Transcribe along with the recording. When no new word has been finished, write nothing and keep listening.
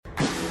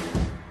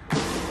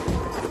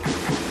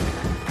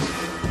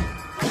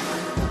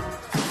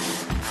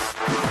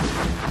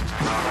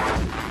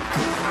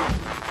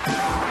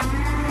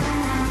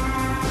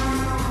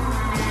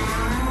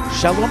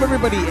Shalom,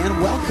 everybody, and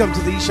welcome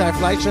to the Yishai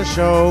Fleischer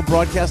Show,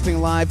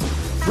 broadcasting live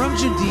from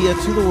Judea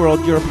to the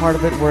world. You're a part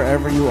of it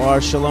wherever you are.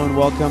 Shalom and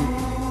welcome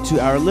to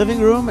our living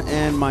room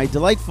and my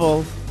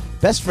delightful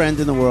best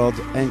friend in the world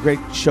and great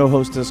show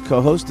hostess,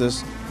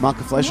 co-hostess,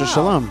 Malka Fleischer. Wow.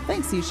 Shalom.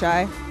 Thanks,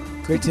 Yishai.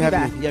 Great to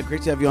have you. Yeah,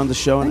 great to have you on the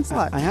show. Thanks a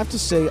lot. I have to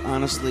say,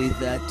 honestly,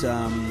 that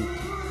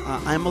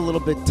I'm a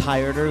little bit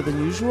tireder than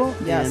usual.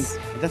 Yes.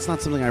 And that's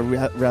not something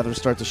I'd rather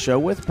start the show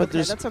with. But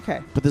That's okay.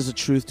 But there's a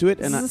truth to it.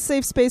 This is a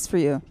safe space for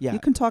you. Yeah. You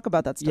can talk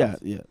about that stuff.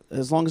 Yeah.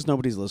 As long as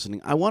nobody's listening.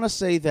 I want to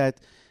say that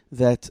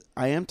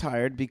I am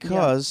tired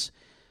because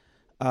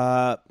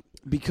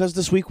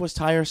this week was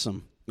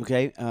tiresome.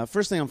 Okay.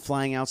 First thing, I'm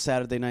flying out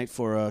Saturday night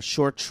for a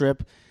short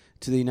trip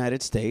to the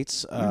United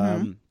States.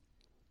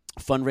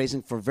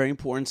 Fundraising for very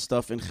important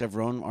stuff in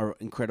Hebron, our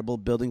incredible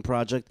building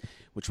project,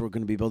 which we're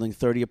going to be building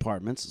 30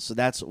 apartments. So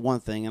that's one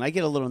thing. And I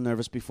get a little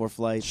nervous before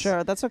flights.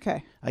 Sure, that's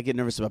okay. I get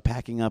nervous about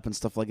packing up and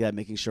stuff like that,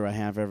 making sure I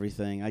have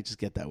everything. I just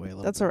get that way a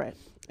little That's bit. all right.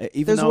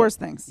 There's worse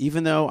things.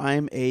 Even though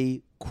I'm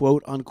a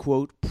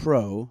quote-unquote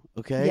pro,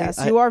 okay? Yes,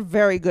 you are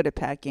very good at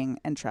packing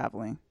and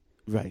traveling.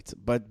 Right.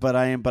 But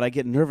I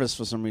get nervous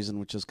for some reason,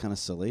 which is kind of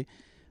silly.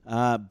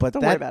 But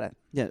Don't worry about it.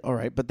 Yeah, all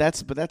right. But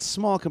that's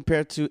small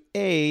compared to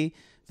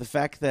the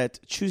fact that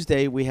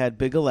Tuesday we had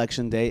big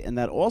election day, and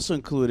that also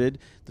included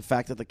the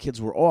fact that the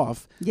kids were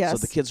off. Yes. So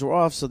the kids were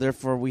off, so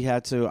therefore we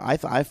had to,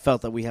 I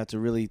felt that we had to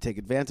really take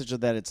advantage of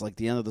that. It's like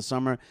the end of the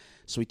summer,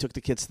 so we took the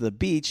kids to the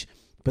beach.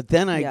 But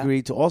then I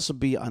agreed to also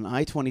be on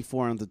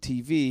I-24 on the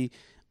TV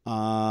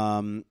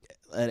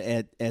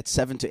at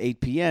 7 to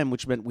 8 p.m.,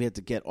 which meant we had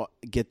to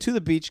get to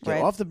the beach,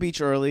 get off the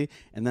beach early,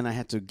 and then I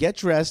had to get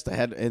dressed. I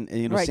had, get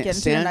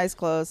into your nice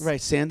clothes. Right,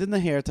 sand in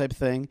the hair type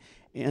thing.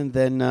 And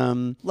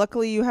then,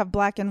 luckily, you have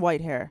black and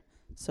white hair,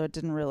 so it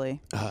didn't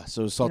really.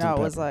 So salt and pepper.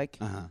 It was like.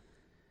 I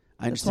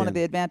understand. It's one of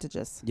the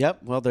advantages.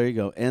 Yep. Well, there you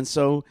go. And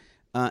so,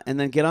 and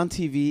then get on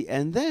TV,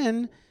 and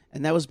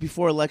that was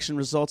before election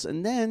results,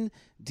 and then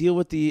deal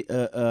with the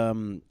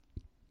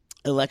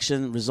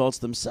election results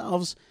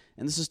themselves.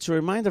 And this is to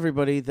remind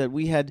everybody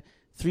that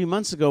 3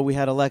 months ago we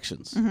had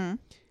elections,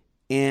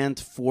 and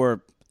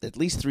for at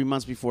least 3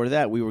 months before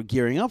that we were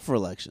gearing up for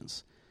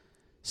elections.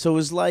 So it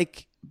was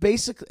like.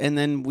 Basically, and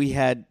then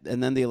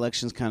the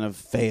elections kind of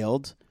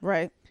failed.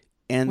 Right.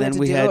 And we then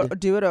we had to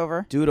do it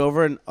over. Do it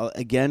over, and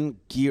again,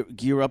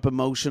 gear up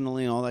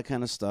emotionally and all that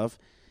kind of stuff.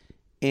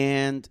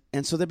 And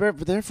so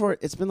therefore,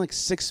 it's been like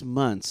 6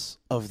 months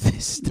of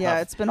this stuff. Yeah,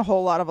 it's been a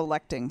whole lot of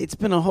electing. It's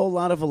been a whole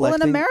lot of electing.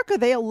 Well, in America,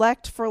 they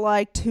elect for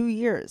like 2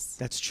 years.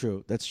 That's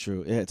true.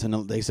 Yeah,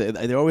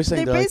 they're always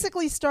saying they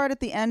basically start at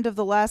the end of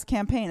the last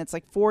campaign. It's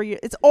like 4 years.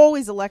 It's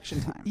always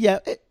election time. Yeah.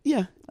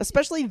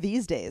 Especially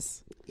these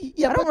days.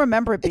 Yeah, I don't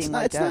remember it being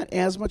like that. It's not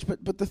as much,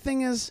 but the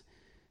thing is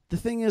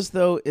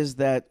though is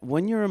that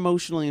when you're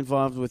emotionally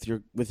involved with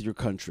your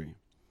country,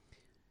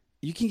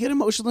 you can get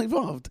emotionally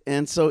involved,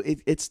 and so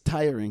it's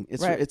tiring.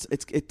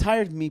 It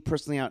tired me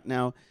personally out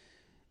now.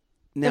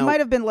 It might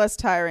have been less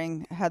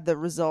tiring had the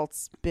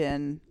results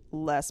been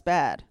less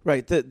bad.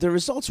 Right. The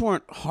results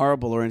weren't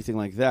horrible or anything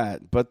like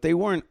that, but they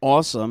weren't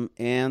awesome,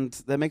 and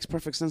that makes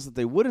perfect sense that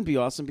they wouldn't be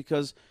awesome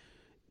because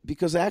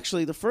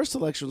actually the first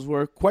elections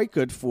were quite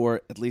good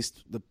for at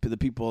least the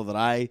people that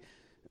I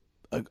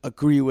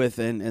agree with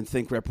and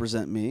think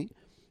represent me.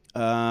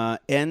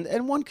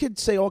 And one could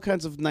say all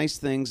kinds of nice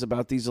things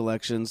about these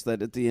elections,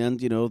 that at the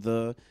end,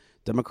 the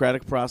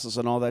democratic process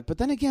and all that. But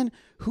then again,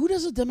 who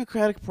does a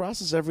democratic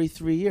process every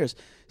 3 years?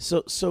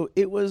 So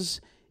it was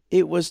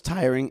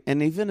tiring.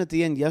 And even at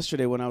the end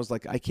yesterday when I was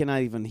like, I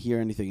cannot even hear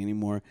anything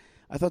anymore,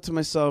 I thought to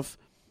myself,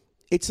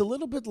 it's a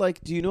little bit like,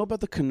 do you know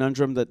about the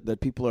conundrum that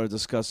people are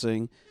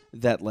discussing,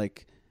 that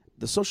like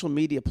the social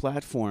media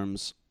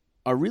platforms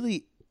are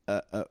really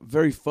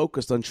very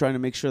focused on trying to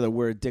make sure that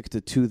we're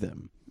addicted to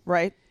them.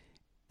 Right.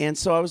 And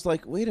so I was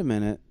like, wait a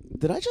minute,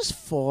 did I just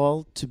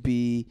fall to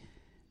be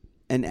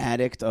an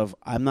addict of,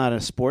 I'm not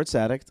a sports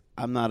addict,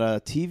 I'm not a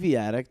TV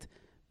addict.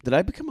 Did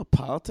I become a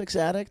politics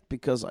addict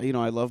because, I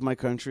love my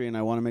country and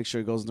I want to make sure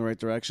it goes in the right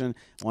direction?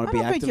 I want to be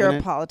active in it. I don't think you're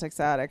a politics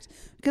addict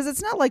because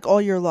it's not like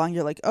all year long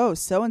you're like, oh,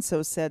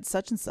 so-and-so said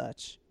such and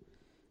such.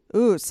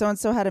 Ooh,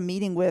 so-and-so had a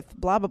meeting with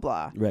blah, blah,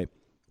 blah. Right.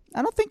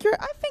 I think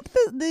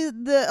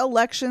the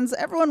elections,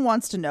 everyone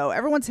wants to know.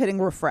 Everyone's hitting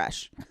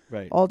refresh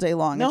all day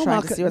long and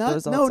trying to see what the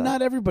results are. No,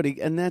 not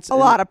everybody. And that's a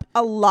lot of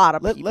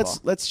people.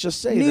 Let's just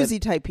say newsy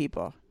type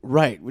people.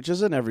 Right, which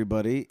isn't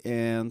everybody,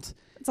 and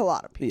it's a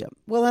lot of people. Yeah.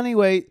 Well,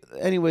 anyway,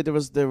 there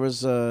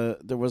was a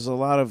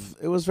lot of.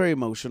 It was very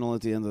emotional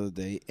at the end of the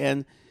day,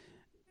 and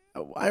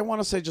I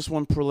want to say just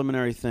one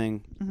preliminary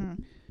thing.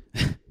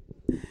 Mm-hmm.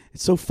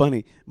 It's so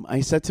funny. I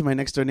said to my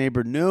next door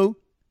neighbor, "No."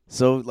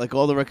 So, like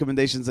all the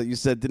recommendations that you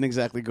said didn't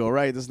exactly go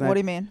right. Isn't that? What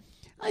do you mean?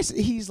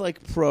 He's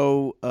like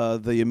pro the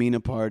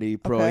Yamina party,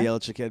 pro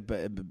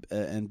Ayelet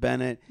and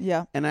Bennett.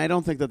 Yeah. And I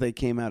don't think that they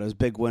came out as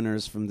big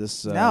winners from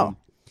this. No.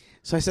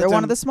 So I said they're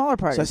one of the smaller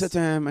parties. So I said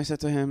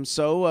to him,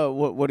 so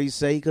what do you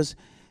say? He goes,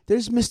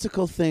 there's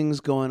mystical things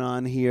going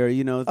on here,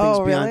 things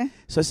beyond. Really?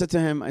 So I said to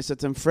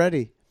him,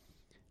 Freddie,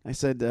 I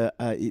said,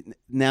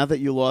 now that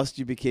you lost,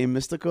 you became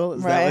mystical.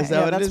 Is Right. that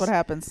what it that's is? what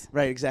happens.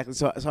 Right, exactly.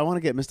 So I want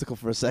to get mystical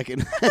for a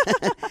second.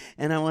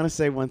 And I want to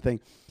say one thing.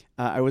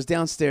 I was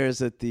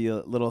downstairs at the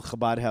little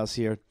Chabad house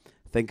here.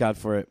 Thank God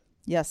for it.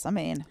 Yes, I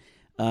mean.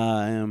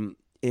 And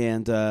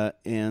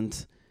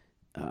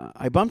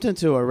I bumped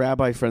into a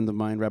rabbi friend of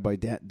mine, Rabbi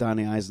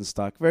Donnie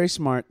Eisenstock, very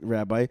smart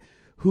rabbi,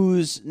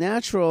 whose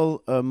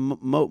natural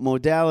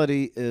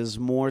modality is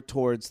more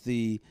towards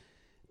the,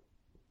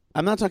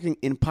 I'm not talking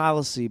in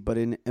policy, but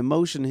in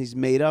emotion, his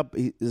makeup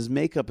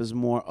is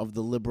more of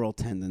the liberal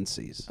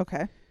tendencies.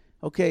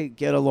 Okay,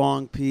 get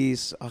along,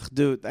 peace,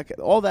 achdut.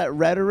 All that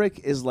rhetoric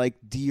is like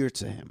dear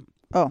to him.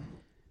 Oh.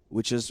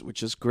 Which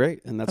is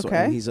great. And that's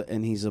okay.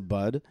 And he's a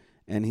bud,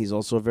 and he's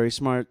also a very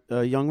smart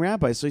young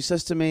rabbi. So he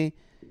says to me,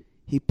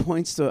 he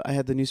points to, I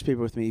had the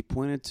newspaper with me, he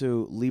pointed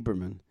to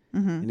Lieberman,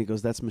 and he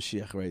goes, that's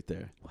Mashiach right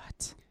there.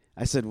 What?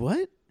 I said,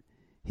 what?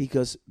 He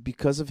goes,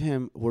 because of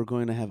him, we're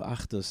going to have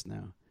achdus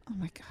now. Oh,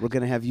 my God. We're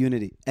going to have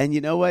unity. And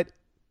you know what?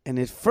 And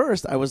at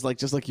first, I was like,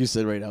 just like you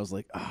said, right? I was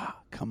like,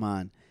 come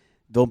on.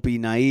 Don't be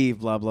naive,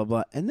 blah, blah,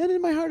 blah. And then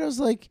in my heart, I was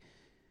like,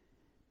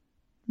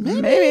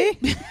 maybe.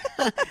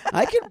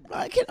 I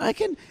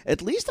can,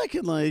 at least I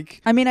can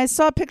like. I mean, I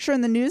saw a picture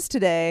in the news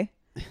today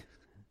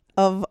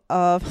of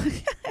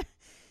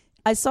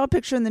I saw a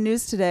picture in the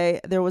news today.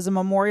 There was a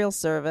memorial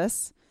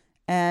service,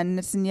 and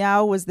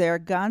Netanyahu was there.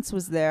 Gantz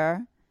was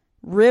there.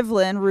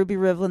 Ruby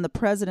Rivlin, the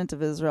president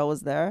of Israel,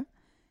 was there.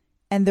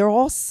 And they're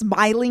all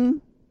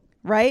smiling,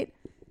 right?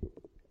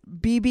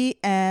 Bibi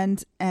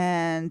and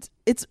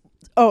it's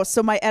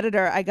so my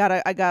editor, I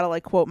gotta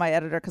like quote my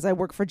editor because I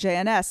work for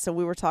JNS. So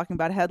we were talking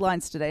about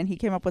headlines today, and he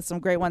came up with some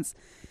great ones.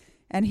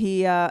 And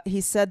he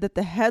said that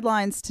the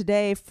headlines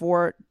today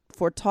for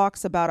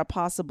talks about a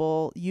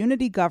possible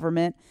unity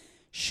government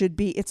should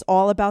be, it's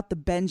all about the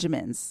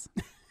Benjamins.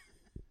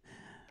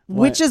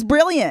 Which is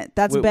brilliant.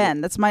 That's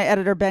Ben. That's my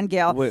editor, Ben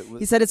Gale.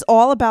 He said it's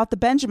all about the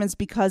Benjamins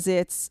because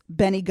it's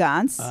Benny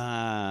Gantz,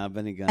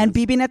 Benny Gantz, and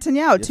Bibi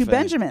Netanyahu, two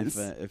Benjamins.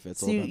 If it's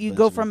so all you about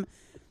go Benjamin.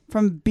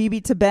 from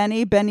Bibi to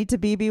Benny to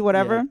Bibi,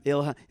 whatever.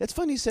 Yeah, it's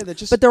funny you say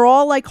that. But they're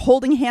all like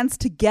holding hands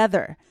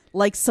together,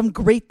 like some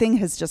great thing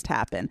has just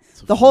happened.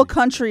 The whole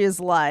country is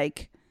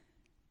like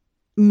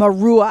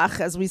maruach,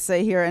 as we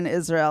say here in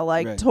Israel,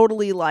 like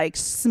totally like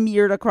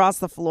smeared across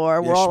the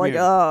floor. We're all smeared.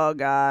 like, oh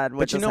God,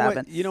 what just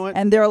happened? You know what?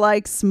 And they're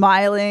like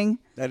smiling.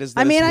 That is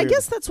I mean, I weird.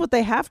 guess that's what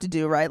they have to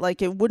do, right?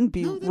 Like it wouldn't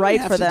be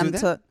right for them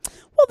to.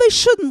 Well, they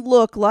shouldn't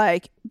look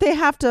like they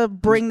have to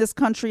bring this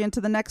country into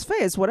the next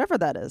phase, whatever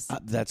that is.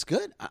 That's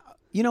good.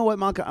 You know what,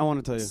 Malka? I want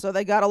to tell you. So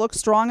they got to look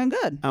strong and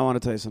good. I want to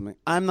tell you something.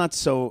 I'm not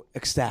so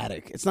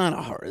ecstatic. It's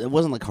not. It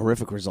wasn't like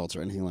horrific results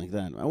or anything like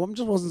that. I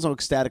just wasn't so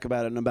ecstatic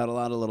about it and about a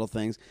lot of little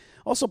things.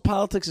 Also,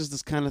 politics is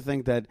this kind of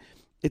thing that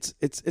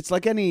it's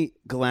like any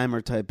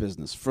glamour type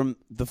business. From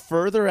the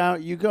further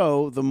out you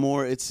go, the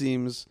more it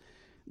seems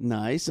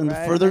nice, and the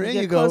further in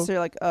you go, closer,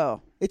 you're like, oh.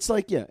 It's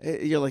like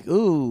you're like,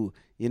 ooh.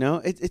 You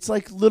know, it's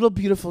like little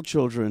beautiful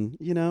children,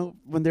 you know,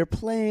 when they're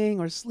playing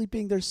or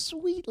sleeping, they're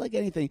sweet like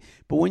anything.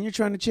 But when you're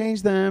trying to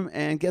change them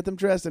and get them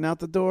dressed and out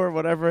the door or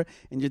whatever,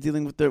 and you're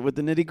dealing with the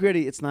nitty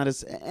gritty, it's not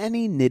as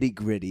any nitty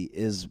gritty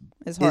is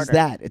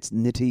that. It's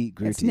nitty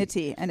gritty. It's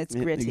nitty and it's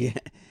gritty. Yeah.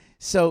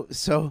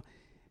 So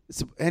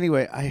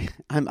anyway,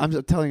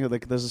 I'm telling you,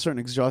 like, there's a certain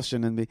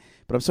exhaustion in me,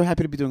 but I'm so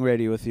happy to be doing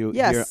radio with you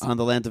here on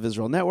the Land of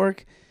Israel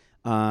Network.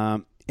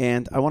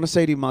 And I want to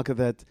say to you, Malka,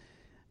 that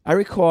I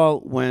recall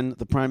when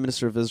the Prime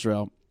Minister of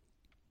Israel,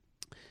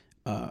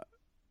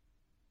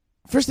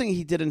 first thing,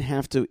 he didn't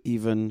have to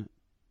even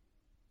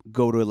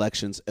go to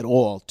elections at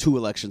all, 2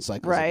 election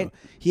cycles ago.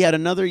 He had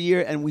another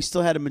year, and we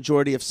still had a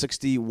majority of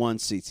 61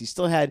 seats. He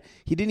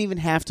didn't even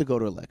have to go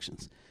to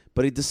elections,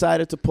 but he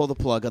decided to pull the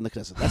plug on the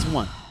Knesset. That's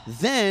one.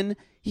 Then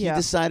he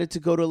decided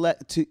to go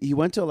he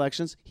went to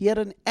elections. He had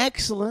an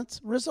excellent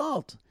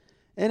result,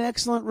 and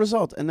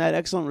that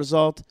excellent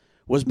result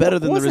was better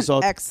than the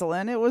result.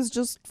 Excellent. It was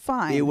just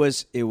fine. It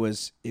was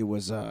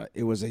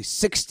a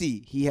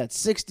 60. He had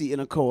 60 in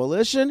a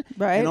coalition,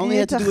 right? And only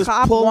had to do was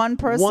hop pull one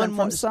person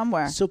from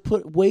somewhere. So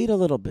wait a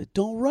little bit.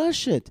 Don't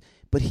rush it.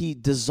 But he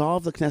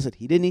dissolved the Knesset.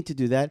 He didn't need to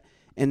do that,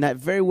 and that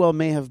very well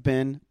may have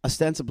been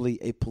ostensibly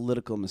a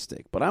political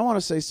mistake. But I want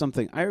to say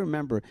something. I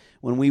remember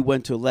when we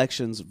went to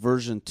elections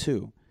version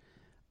 2.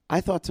 I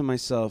thought to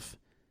myself,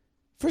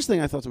 first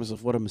thing I thought to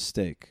myself, what a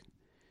mistake.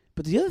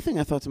 But the other thing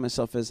I thought to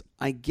myself is,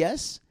 I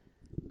guess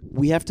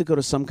we have to go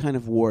to some kind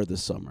of war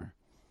this summer.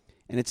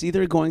 And it's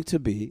either going to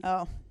be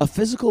a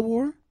physical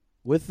war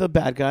with the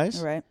bad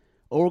guys, right,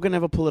 or we're going to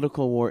have a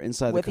political war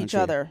inside the country. With each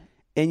other.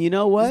 And you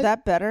know what? Is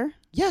that better?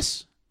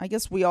 Yes. I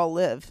guess we all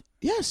live.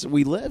 Yes,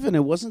 we live, and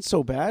it wasn't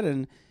so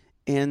bad.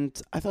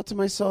 And I thought to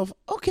myself,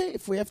 okay,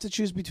 if we have to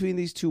choose between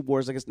these 2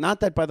 wars, I guess,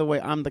 not that, by the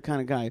way, I'm the kind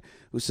of guy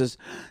who says,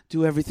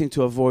 do everything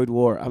to avoid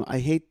war. I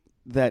hate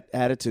that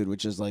attitude,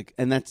 which is like,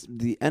 and that's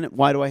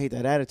why do I hate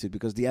that attitude?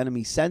 Because the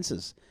enemy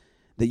senses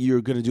that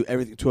you're going to do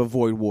everything to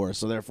avoid war.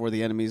 So therefore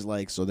the enemy's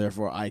like, so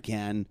therefore I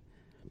can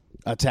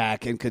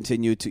attack and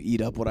continue to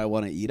eat up what I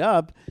want to eat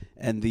up,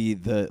 and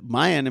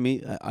my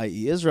enemy,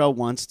 i.e., Israel,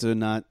 wants to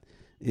not,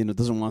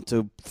 doesn't want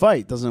to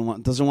fight, doesn't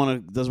want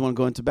to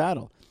go into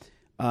battle.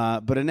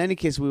 But in any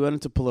case, we went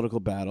into political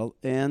battle,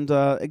 and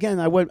again,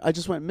 I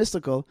just went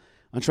mystical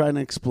on trying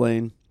to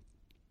explain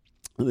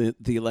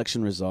the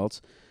election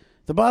results.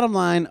 The bottom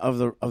line of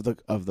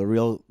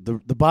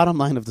the bottom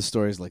line of the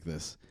story is like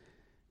this: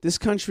 this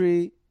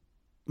country,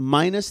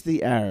 minus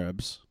the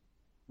Arabs.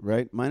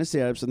 Right? Minus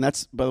the Arabs. And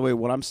that's, by the way,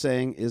 what I'm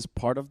saying is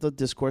part of the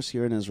discourse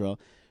here in Israel.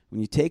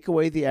 When you take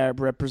away the Arab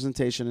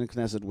representation in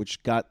Knesset,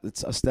 which got,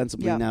 it's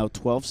ostensibly now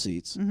 12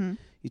 seats,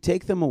 you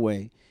take them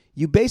away,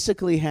 you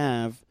basically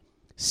have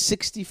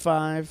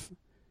 65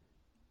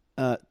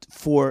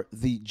 for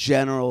the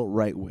general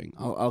right wing.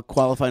 I'll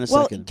qualify in a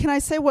second. Can I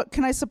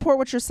support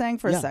what you're saying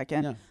for a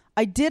second? Yeah.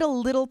 I did a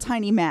little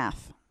tiny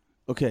math.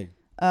 Okay.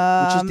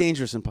 Which is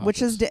dangerous in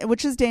politics.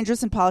 Which is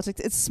dangerous in politics.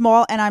 It's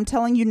small, and I'm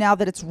telling you now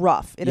that it's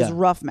rough. It is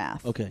rough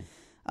math. Okay.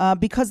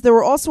 Because there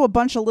were also a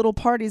bunch of little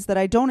parties that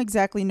I don't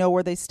exactly know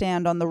where they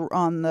stand on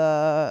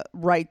the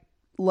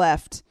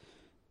right-left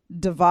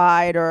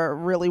divide, or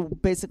really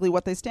basically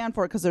what they stand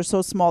for, because they're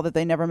so small that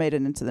they never made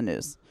it into the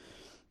news.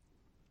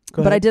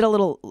 But I did a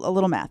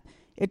little math.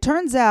 It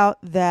turns out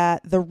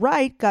that the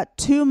right got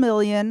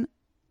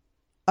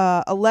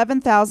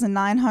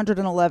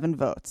 2,011,911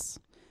 votes.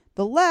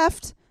 The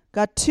left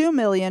got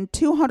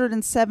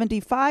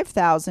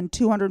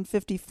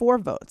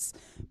 2,275,254 votes.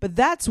 But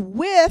that's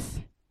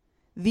with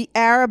the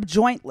Arab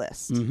joint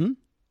list,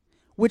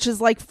 which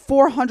is like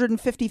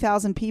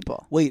 450,000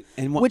 people. Wait,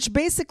 and what? Which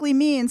basically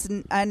means,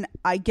 and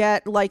I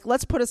get, like,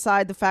 let's put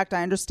aside the fact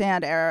I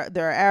understand there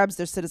are Arabs,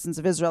 they're citizens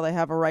of Israel, they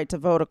have a right to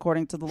vote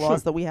according to the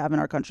laws that we have in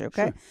our country,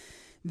 okay? Sure.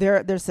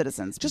 They're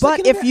citizens. Just but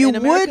like if you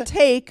would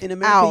take in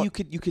America, out,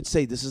 you could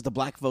say this is the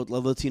black vote,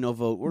 the Latino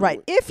vote. Right.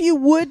 If you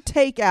would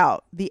take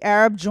out the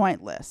Arab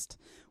joint list,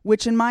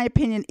 which in my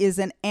opinion is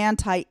an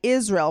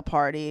anti-Israel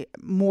party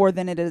more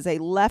than it is a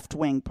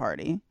left-wing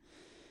party,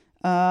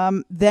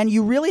 then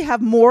you really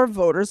have more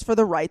voters for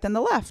the right than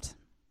the left.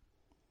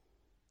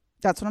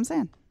 That's what I'm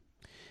saying.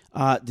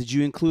 Did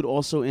you include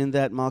also in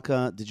that,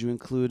 Malka? Did you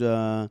include?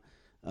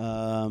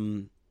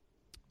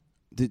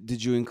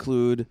 Did you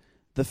include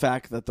the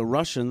fact that the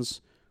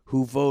Russians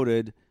who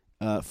voted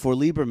for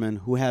Lieberman,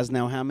 who has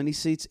now how many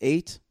seats?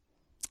 8?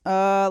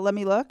 Let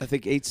me look. I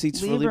think 8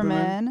 seats for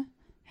Lieberman.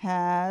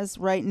 Has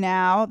right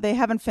now, they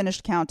haven't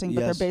finished counting,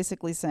 but Yes. they're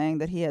basically saying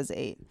that he has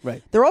 8.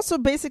 Right. They're also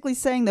basically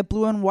saying that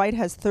Blue and White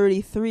has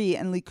 33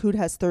 and Likud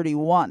has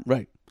 31.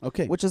 Right.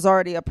 Okay. Which is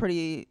already a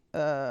pretty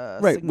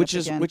right. Which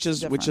is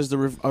difference.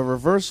 a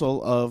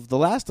reversal of the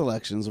last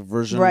elections of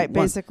version. Right. 1.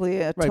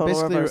 Basically a total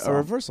basically reversal. a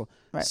reversal.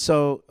 Right.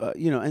 So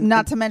and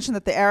not to mention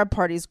that the Arab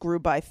parties grew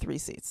by 3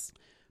 seats.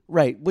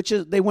 Right, which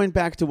is they went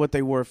back to what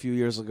they were a few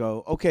years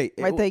ago. Okay,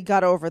 right, they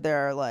got over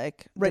their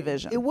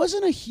division. It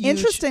wasn't a huge.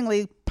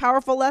 Interestingly,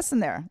 powerful lesson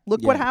there.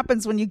 Look what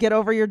happens when you get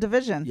over your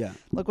division. Yeah,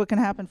 look what can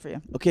happen for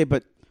you. Okay,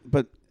 but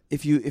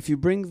if you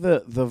bring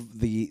the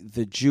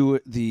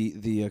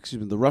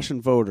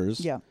Russian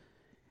voters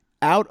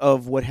out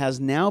of what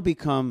has now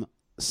become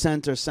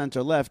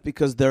center left,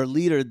 because their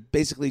leader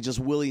basically just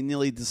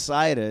willy-nilly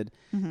decided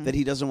that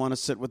he doesn't want to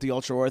sit with the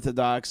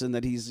ultra-Orthodox and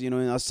that he's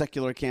a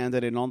secular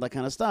candidate and all that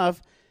kind of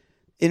stuff.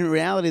 In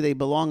reality, they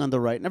belong on the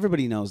right, and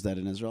everybody knows that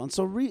in Israel. And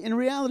so in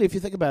reality, if you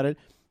think about it,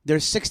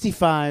 there's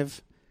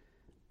 65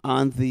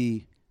 on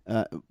the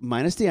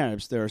minus the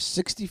Arabs. There are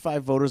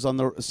 65 voters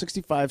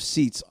 65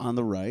 seats on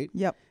the right.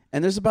 Yep.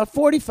 And there's about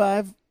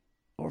 45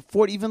 or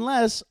 40, even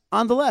less,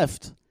 on the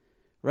left,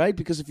 right?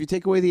 Because if you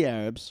take away the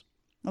Arabs,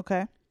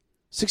 okay,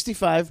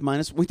 65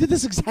 minus. We did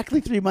this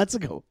exactly 3 months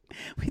ago.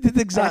 We did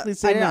the exactly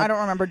same. I don't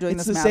remember doing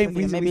it's this the math same.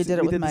 with you. Maybe you did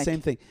it with Mike. We did the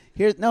same thing.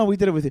 We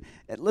did it with you.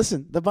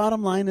 Listen, the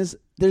bottom line is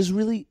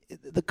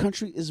the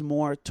country is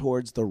more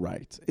towards the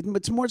right.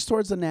 It's more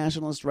towards the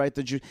nationalist right,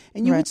 the Jew,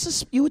 and you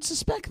would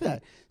suspect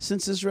that,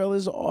 since Israel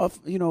is off,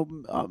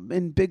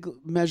 in big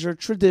measure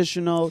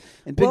traditional,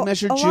 in big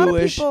measure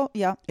Jewish, lot of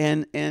people,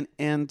 and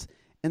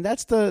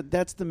that's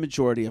the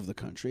majority of the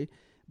country.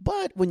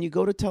 But when you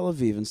go to Tel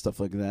Aviv and stuff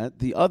like that,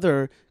 the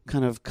other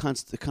kind of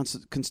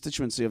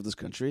constituency of this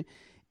country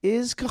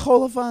is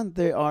Kahol Lavan.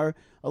 They are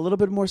a little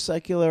bit more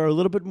secular, a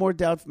little bit more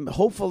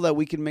hopeful that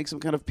we can make some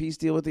kind of peace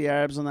deal with the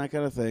Arabs and that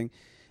kind of thing,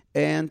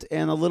 and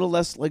a little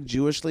less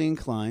Jewishly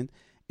inclined.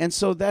 And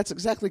so that's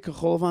exactly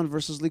Kahol Lavan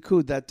versus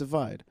Likud, that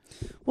divide.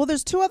 Well,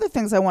 there's 2 other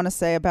things I want to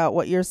say about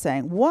what you're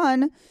saying.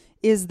 One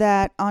is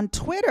that on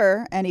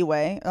Twitter,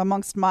 anyway,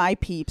 amongst my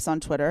peeps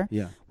on Twitter,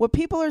 what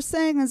people are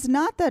saying is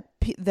not that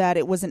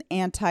it was an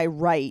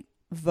anti-right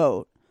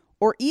vote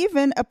or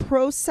even a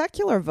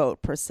pro-secular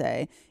vote per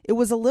se. It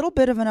was a little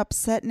bit of an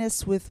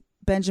upsetness with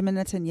Benjamin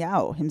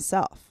Netanyahu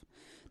himself,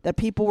 that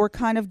people were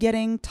kind of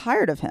getting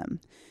tired of him,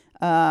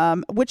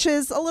 which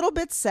is a little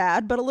bit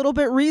sad, but a little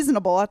bit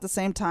reasonable at the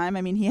same time.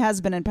 I mean, he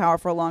has been in power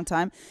for a long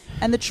time.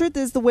 And the truth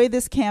is, the way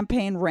this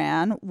campaign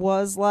ran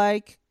was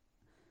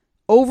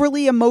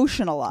overly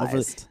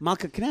emotionalized.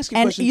 Malka, can I ask you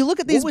a And question? you look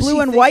at these What was blue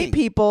he and white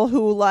thinking? people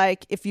who,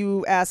 like, if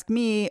you ask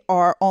me,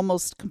 are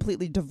almost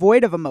completely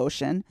devoid of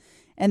emotion.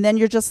 And then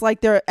you're just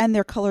like, their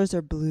colors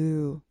are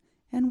blue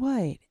and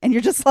white. And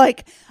you're just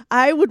like,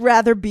 I would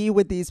rather be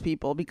with these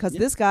people because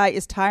this guy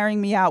is tiring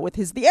me out with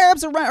the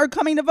Arabs are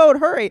coming to vote.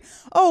 Hurry.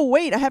 Oh,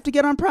 wait, I have to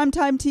get on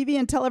primetime TV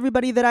and tell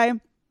everybody that I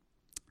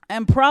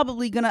am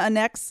probably going to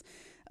annex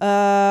 /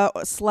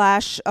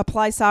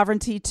 apply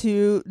sovereignty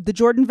to the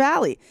Jordan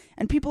Valley.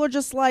 And people are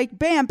just like,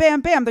 bam, bam,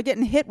 bam. They're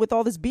getting hit with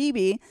all this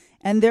BB.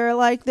 And they're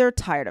like, they're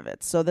tired of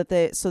it. So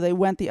they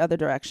went the other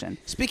direction.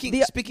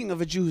 Speaking of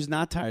a Jew who's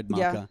not tired,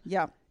 Malka.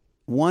 Yeah.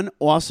 One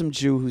awesome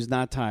Jew who's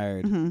not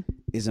tired Mm-hmm.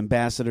 is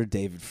Ambassador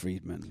David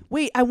Friedman.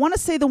 Wait, I want to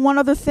say the one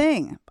other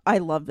thing. I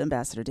love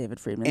Ambassador David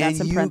Friedman. And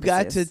That's in you parentheses.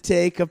 got to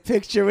take a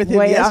picture with him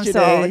Wait,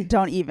 yesterday.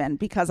 don't even,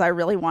 because I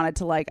really wanted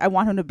to, I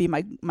want him to be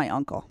my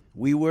uncle.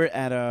 We were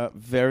at a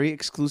very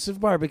exclusive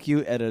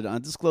barbecue at an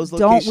undisclosed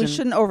location. We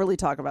shouldn't overly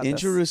talk about in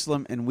this.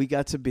 Jerusalem, and we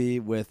got to be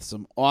with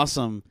some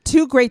awesome.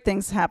 2 great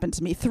things happened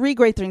to me. 3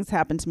 great things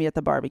happened to me at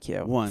the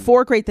barbecue. 1.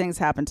 4 great things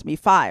happened to me.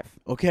 5.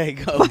 Okay,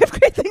 go. 5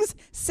 great things.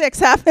 6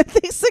 happened.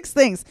 6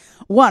 things.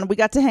 1, we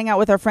got to hang out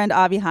with our friend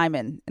Avi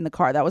Hyman in the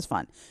car. That was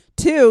fun.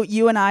 2,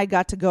 you and I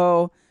got to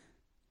go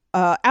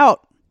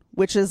out,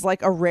 which is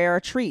like a rare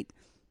treat.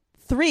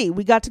 3,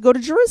 we got to go to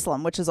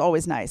Jerusalem, which is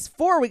always nice.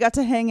 4, we got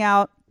to hang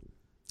out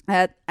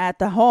at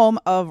the home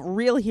of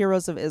real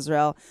heroes of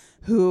Israel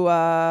who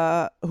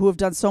have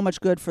done so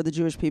much good for the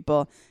Jewish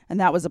people, and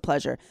that was a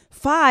pleasure.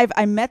 5,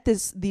 I met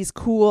these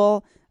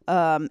cool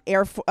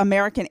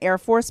American Air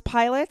Force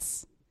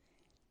pilots,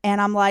 and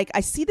I'm like,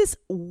 I see this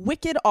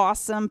wicked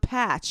awesome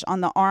patch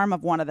on the arm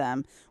of one of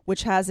them,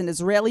 which has an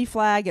Israeli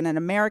flag and an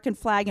American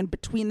flag, and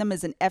between them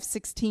is an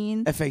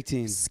F-16.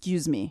 F-18.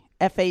 Excuse me,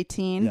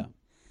 F-18. Yeah.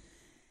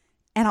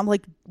 And I'm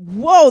like,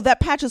 whoa, that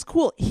patch is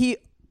cool. He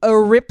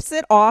rips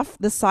it off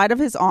the side of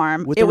his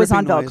arm. With it the was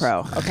on ripping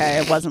Velcro. noise.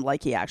 Okay, it wasn't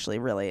like he actually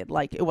really, it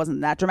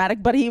wasn't that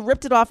dramatic, but he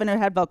ripped it off and it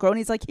had Velcro, and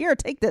he's like, here,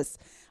 take this.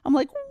 I'm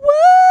like,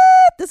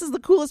 what? This is the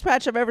coolest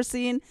patch I've ever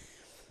seen.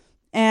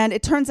 And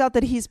it turns out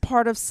that he's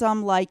part of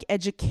some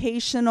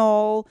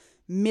educational,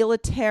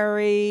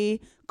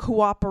 military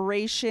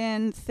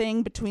cooperation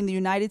thing between the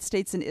United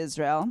States and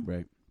Israel.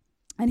 Right.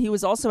 And he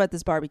was also at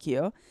this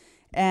barbecue.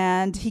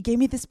 And he gave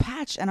me this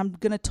patch, and I'm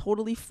going to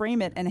totally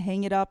frame it and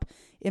hang it up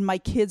in my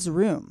kid's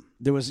room.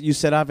 You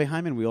said Ave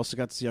Hyman. We also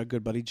got to see our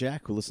good buddy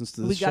Jack, who listens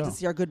to this show. We got to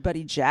see our good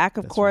buddy Jack,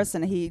 of course,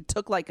 right. And he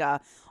took a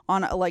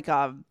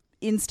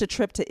Insta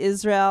trip to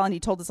Israel, and he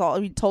told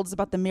us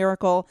about the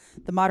miracle,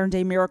 the modern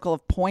day miracle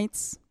of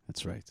points.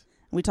 That's right.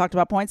 We talked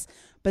about points.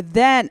 But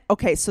then,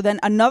 so then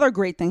another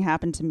great thing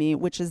happened to me,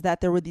 which is that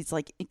there were these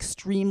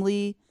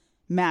extremely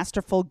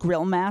masterful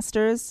grill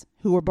masters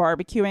who were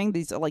barbecuing.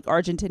 These are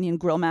Argentinian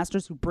grill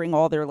masters who bring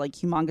all their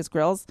humongous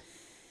grills,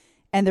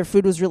 and their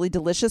food was really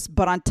delicious.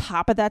 But on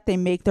top of that, they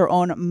make their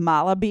own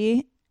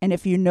malabi. And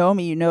if you know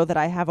me, you know that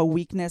I have a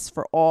weakness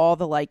for all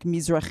the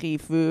Mizrahi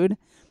food,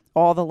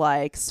 all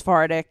the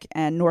Sephardic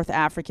and North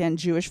African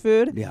Jewish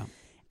food. Yeah.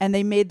 And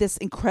they made this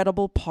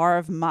incredible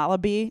parv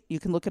malabi. You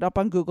can look it up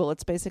on Google.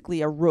 It's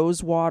basically a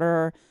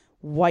rosewater,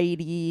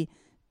 whitey,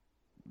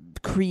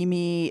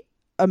 creamy,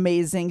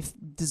 amazing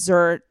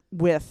dessert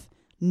with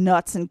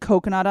nuts and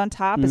coconut on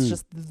top. It's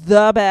just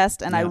the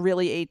best, and I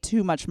really ate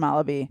too much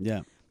malabi.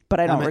 Yeah. But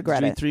I don't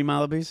regret did you it. eat 3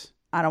 Malibis?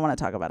 I don't want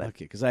to talk about it.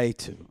 Okay, because I ate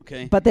 2.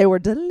 Okay. But they were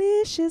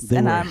delicious, They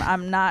and were.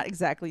 I'm not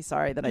exactly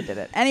sorry that I did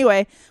it.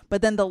 Anyway,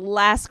 but then the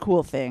last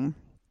cool thing,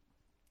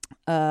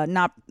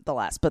 not the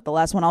last, but the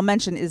last one I'll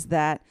mention is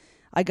that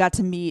I got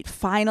to meet,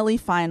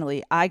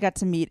 finally, I got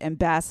to meet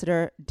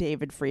Ambassador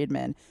David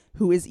Friedman,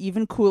 who is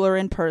even cooler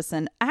in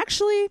person.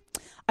 Actually,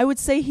 I would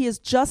say he is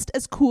just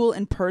as cool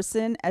in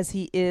person as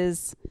he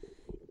is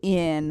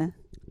in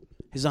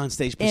his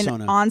onstage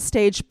persona. In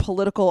onstage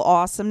political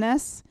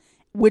awesomeness,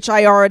 which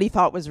I already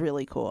thought was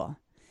really cool.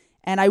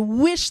 And I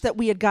wish that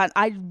we had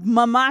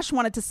Mamash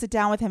wanted to sit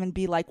down with him and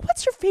be like,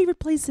 what's your favorite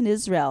place in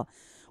Israel?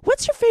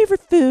 What's your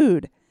favorite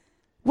food?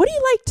 What do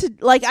you like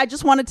to, I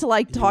just wanted to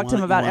talk to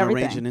him about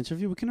everything. Arrange an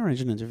interview? We can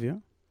arrange an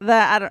interview.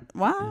 I don't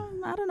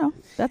know.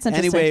 That's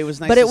interesting. Anyway, it was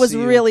nice but to it was see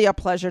you. really a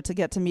pleasure to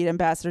get to meet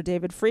Ambassador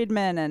David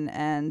Friedman,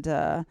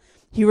 and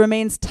he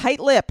remains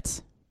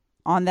tight-lipped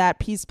on that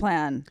peace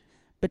plan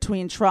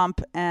between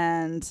Trump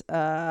and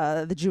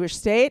the Jewish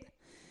state.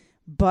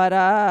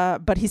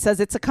 But he says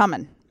it's a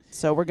coming.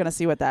 So we're going to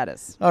see what that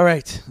is. All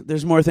right.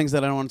 There's more things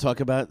that I don't want to talk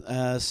about.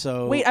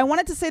 Wait, I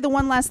wanted to say the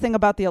one last thing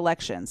about the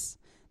elections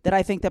that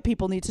I think that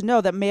people need to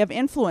know that may have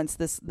influenced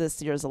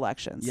this year's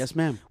elections. Yes,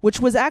 ma'am. Which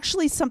was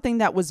actually something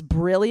that was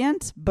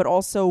brilliant, but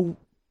also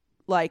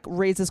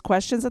raises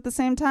questions at the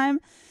same time.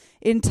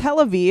 In Tel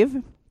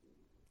Aviv,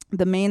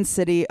 the main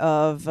city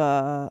of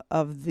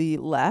the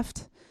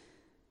left,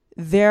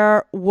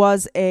 there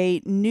was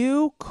a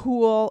new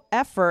cool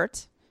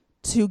effort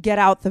to get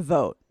out the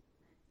vote.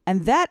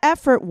 And that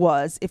effort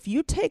was, if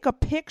you take a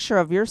picture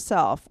of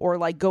yourself or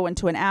go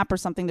into an app or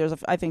something,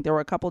 I think there were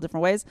a couple of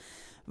different ways,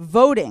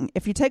 voting.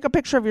 If you take a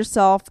picture of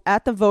yourself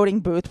at the voting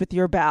booth with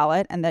your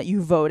ballot and that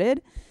you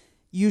voted,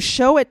 you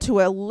show it to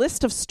a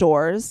list of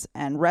stores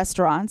and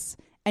restaurants,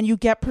 and you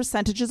get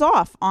percentages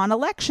off on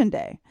election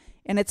day.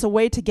 And it's a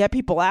way to get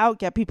people out,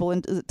 get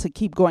people to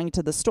keep going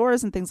to the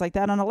stores and things like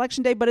that on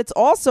election day. But it's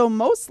also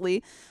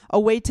mostly a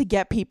way to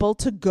get people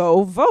to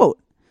go vote.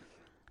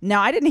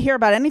 Now, I didn't hear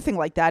about anything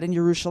like that in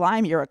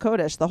Yerushalayim, Yer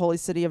HaKodesh, the holy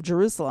city of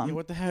Jerusalem. Yeah,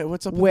 what the heck?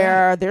 What's up with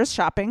where that? there's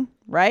shopping,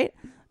 right?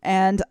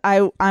 And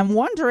I'm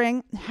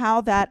wondering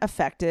how that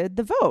affected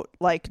the vote.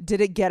 Like, did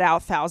it get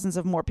out thousands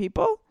of more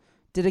people?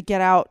 Did it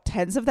get out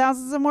tens of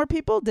thousands of more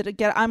people?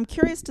 I'm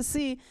curious to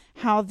see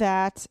how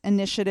that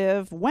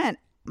initiative went.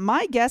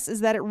 My guess is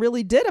that it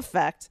really did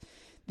affect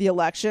the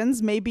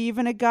elections. Maybe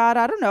even it got,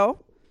 I don't know,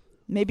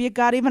 maybe it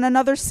got even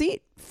another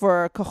seat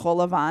for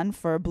Kahol Lavan,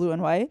 for blue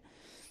and white.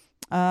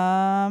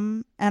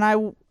 And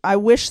I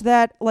wish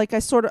that, like, I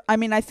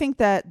think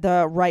that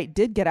the right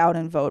did get out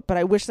and vote, but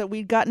I wish that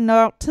we'd gotten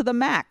out to the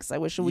max. I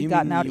wish that we'd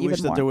gotten out even more. You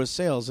wish that there was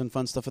sales and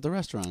fun stuff at the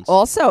restaurants.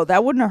 Also,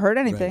 that wouldn't have hurt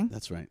anything. Right,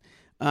 that's right.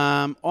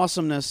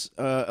 Awesomeness.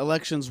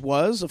 Elections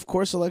of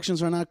course,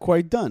 elections are not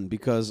quite done,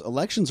 because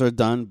elections are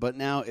done, but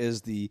now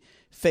is the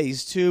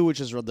phase 2, which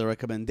is the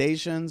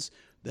recommendations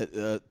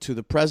that to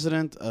the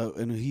president,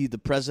 and the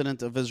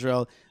president of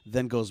Israel,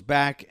 then goes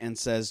back and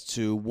says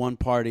to one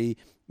party,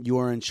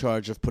 you're in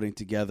charge of putting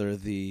together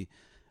the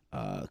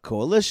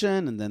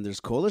coalition, and then there's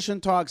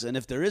coalition talks, and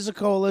if there is a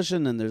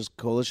coalition, and there's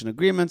coalition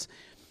agreements.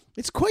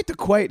 It's quite the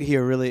quiet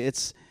here, really.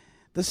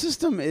 The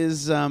system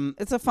is...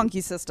 it's a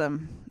funky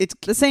system.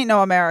 This ain't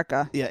no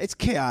America. Yeah, it's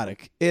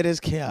chaotic. It is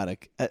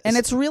chaotic. And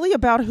it's really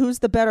about who's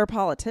the better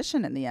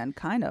politician in the end,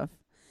 kind of.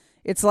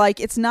 It's like,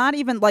 it's not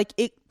even like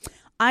it...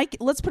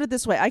 let's put it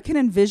this way. I can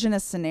envision a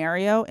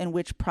scenario in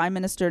which Prime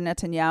Minister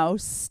Netanyahu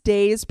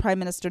stays Prime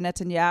Minister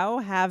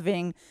Netanyahu,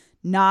 having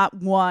not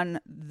won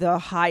the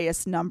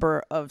highest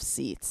number of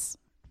seats.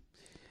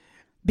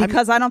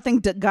 Because I don't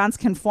think Gantz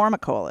can form a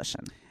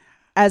coalition.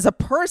 As a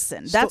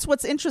person, that's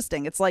what's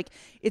interesting. It's like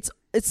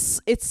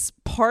it's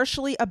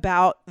partially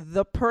about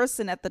the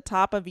person at the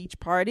top of each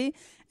party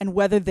and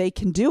whether they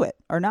can do it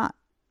or not.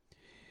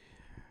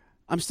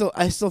 I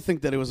still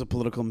think that it was a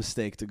political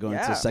mistake to go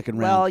into the second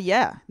round. Well,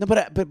 yeah. No,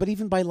 but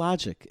even by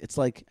logic, it's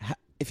like,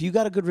 if you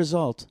got a good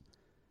result,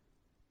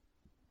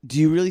 do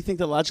you really think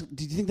that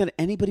do you think that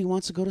anybody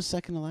wants to go to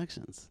second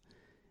elections?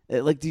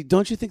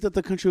 Don't you think that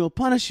the country will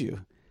punish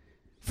you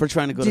for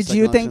trying to go to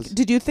second elections?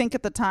 Did you think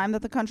at the time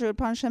that the country would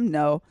punish him?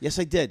 No. Yes,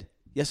 I did.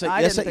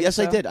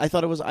 I did. I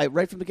thought it was.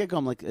 Right from the get-go,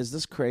 I'm like, is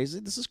this crazy?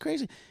 This is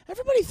crazy.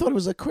 Everybody thought it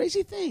was a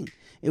crazy thing.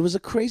 It was a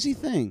crazy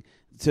thing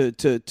to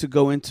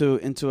go into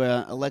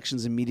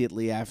elections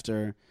immediately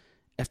after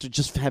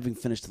just having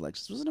finished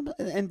elections.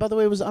 And by the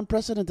way, it was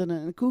unprecedented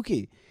and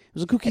kooky. It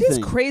was a kooky thing. It is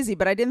crazy,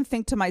 but I didn't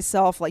think to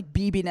myself, like,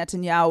 Bibi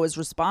Netanyahu is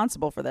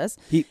responsible for this.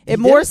 It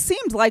more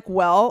seemed like,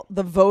 well,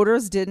 the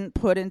voters didn't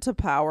put into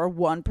power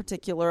one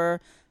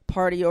particular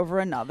party over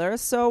another,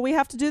 so we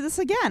have to do this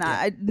again.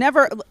 Yeah.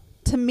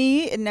 To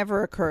me, it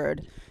never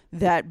occurred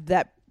that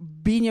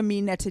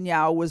Benjamin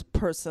Netanyahu was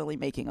personally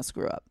making a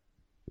screw up.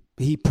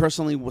 He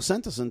personally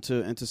sent us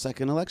into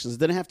second elections. It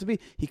didn't have to be.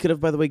 He could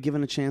have, by the way,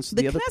 given a chance to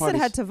the other parties. The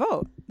Knesset had to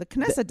vote. The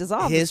Knesset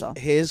dissolved itself.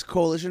 His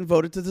coalition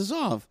voted to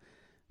dissolve.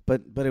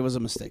 But it was a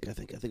mistake, I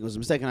think. I think it was a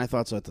mistake, and I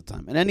thought so at the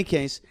time. In any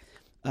case,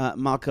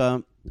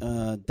 Malka,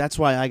 that's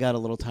why I got a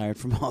little tired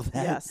from all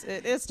that. Yes,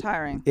 it is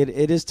tiring. It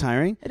is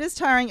tiring. It is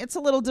tiring. It's a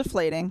little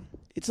deflating.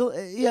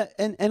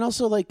 And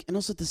also at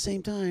the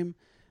same time,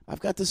 I've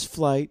got this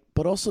flight,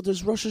 but also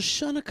there's Rosh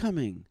Hashanah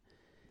coming.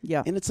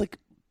 Yeah. And it's like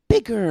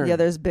bigger. Yeah,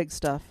 there's big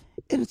stuff.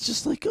 And it's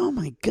just like, oh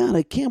my God,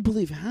 I can't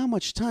believe how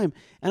much time.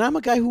 And I'm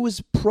a guy who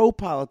is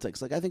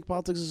pro-politics. Like, I think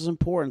politics is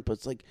important, but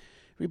it's like,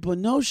 but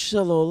no,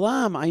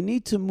 Shalom, I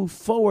need to move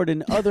forward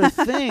in other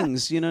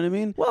things. You know what I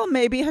mean? Well,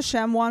 maybe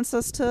Hashem wants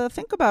us to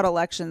think about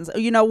elections.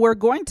 We're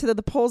going to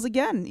the polls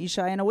again,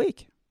 Ishai, in a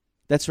week.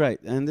 That's right,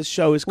 and this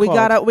show is called...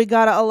 We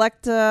gotta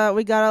elect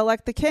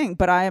the king.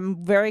 But I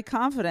am very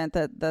confident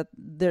that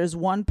there's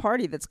one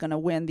party that's going to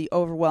win the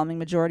overwhelming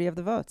majority of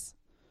the votes,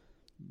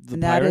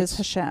 and that is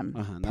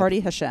Hashem.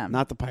 Party Hashem,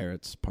 not the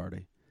Pirates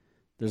Party.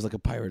 There's like a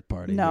pirate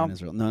party here in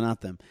Israel. No,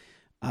 not them.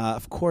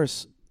 Of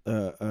course,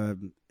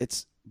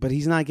 but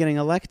he's not getting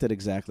elected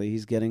exactly.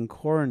 He's getting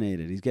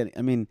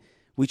coronated.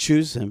 We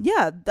choose him.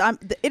 Yeah,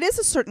 it is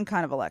a certain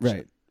kind of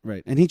election.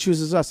 Right. And he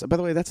chooses us. By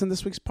the way, that's in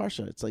this week's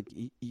Parsha. It's like,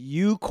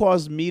 you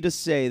caused me to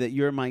say that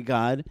you're my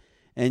God,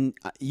 and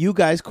you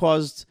guys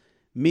caused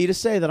me to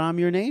say that I'm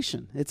your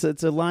nation. It's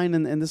a line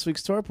in this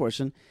week's Torah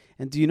portion.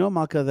 And do you know,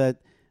 Malka,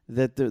 that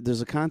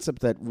there's a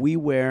concept that we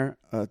wear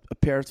a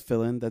pair of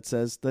tefillin that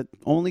says that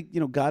only,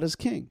 God is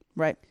king.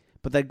 Right.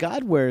 But that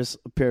God wears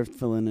a pair of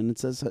tefillin, and it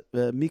says,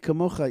 Mi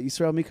kamocha,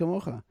 Yisrael mi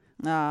kamocha.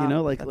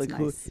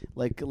 Nice.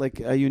 like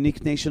a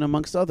unique nation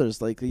amongst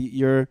others. Like,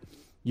 you're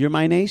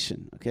my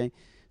nation, okay?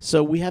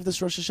 So we have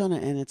this Rosh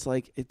Hashanah, and it's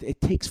like, it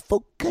takes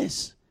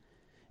focus.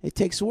 It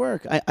takes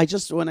work. I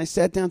just, when I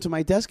sat down to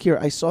my desk here,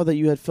 I saw that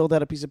you had filled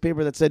out a piece of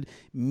paper that said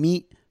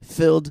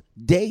meat-filled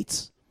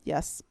dates.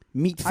 Yes.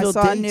 Meat-filled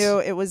I saw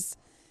dates.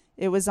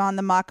 it was on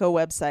the Mako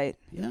website.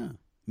 Yeah.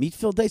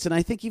 Meat-filled dates. And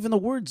I think even the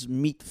words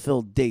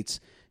meat-filled dates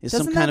is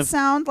Doesn't some kind that of...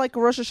 sound like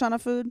Rosh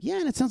Hashanah food? Yeah,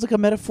 and it sounds like a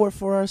metaphor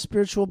for our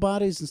spiritual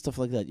bodies and stuff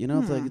like that. You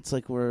know, it's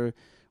like we're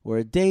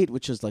a date,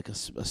 which is like a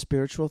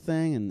spiritual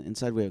thing, and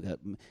inside we have,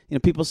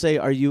 people say,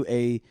 "Are you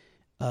a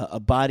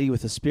body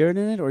with a spirit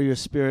in it, or you're a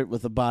spirit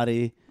with a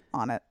body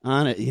on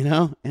it?" You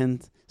know,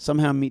 and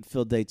somehow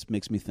meat-filled dates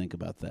makes me think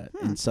about that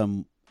in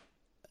some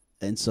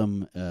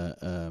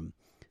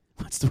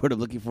what's the word I'm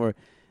looking for?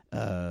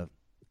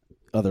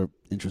 Other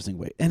interesting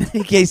way. In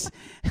any case,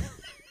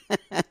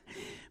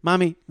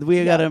 Mommy,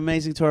 we got an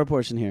amazing Torah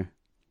portion here.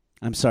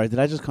 I'm sorry. Did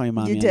I just call you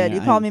Mommy? You did.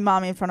 You called me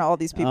Mommy in front of all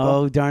these people.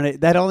 Oh, darn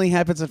it. That only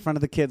happens in front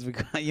of the kids.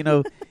 You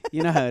know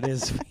how it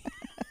is.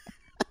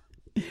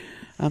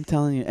 I'm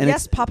telling you. And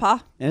yes,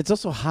 Papa. And it's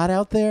also hot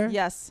out there.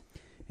 Yes.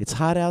 It's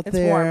hot out it's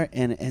there. Warm.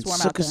 And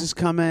Sukkot is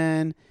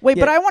coming. Wait,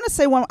 but I want to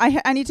say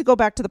I need to go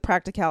back to the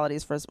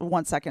practicalities for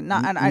 1 second.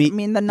 I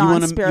mean the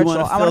non-spiritual.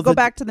 I want to go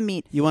back to the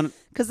meat.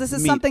 Because this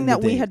is something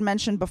that we had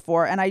mentioned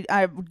before, and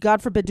I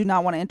God forbid, do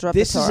not want to interrupt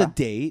this the Torah. This is a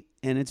date,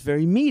 and it's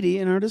very meaty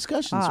in our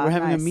discussions. We're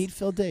having a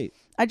meat-filled date.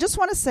 I just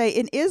want to say,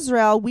 in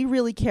Israel, we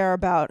really care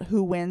about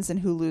who wins and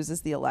who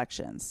loses the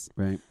elections.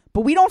 Right.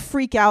 But we don't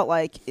freak out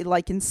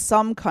like in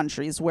some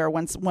countries where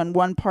when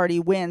one party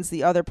wins,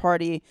 the other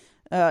party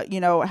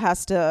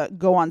has to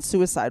go on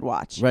suicide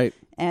watch. Right.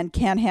 And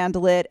can't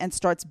handle it and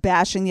starts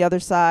bashing the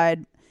other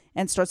side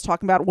and starts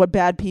talking about what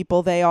bad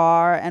people they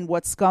are and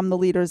what scum the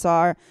leaders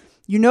are.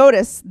 You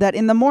notice that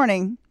in the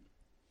morning,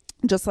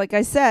 just like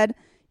I said,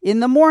 in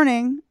the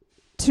morning,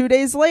 2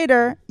 days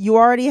later, you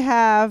already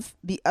have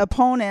the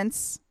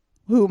opponents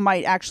who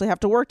might actually have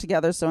to work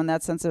together. So in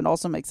that sense, it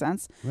also makes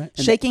sense. Right.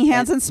 Shaking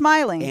hands and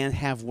smiling. And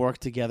have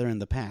worked together in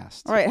the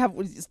past. All right.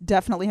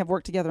 Definitely have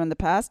worked together in the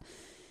past.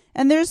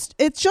 And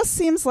it just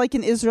seems like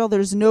in Israel,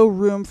 there's no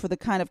room for the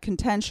kind of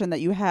contention that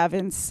you have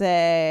in,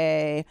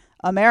 say,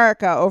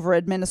 America over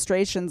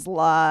administrations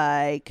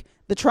like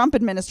the Trump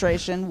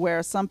administration,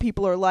 where some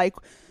people are like,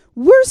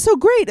 we're so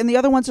great. And the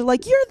other ones are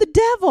like, you're the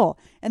devil.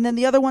 And then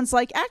the other one's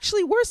like,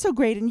 actually, we're so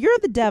great and you're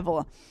the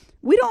devil.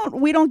 We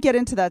don't get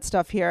into that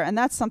stuff here. And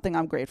that's something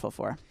I'm grateful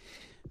for.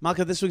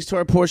 Malka, this week's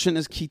Torah portion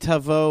is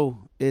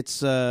Kitavo.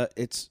 It's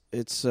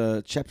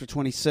chapter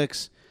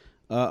 26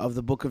 of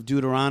the book of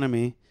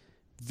Deuteronomy.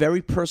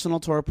 Very personal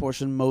Torah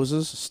portion.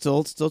 Moses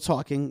still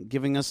talking,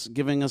 giving us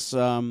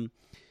in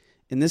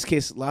this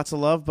case lots of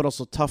love, but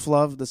also tough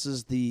love. This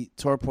is the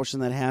Torah portion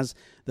that has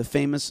the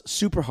famous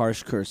super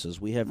harsh curses.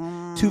 We have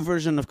two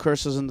versions of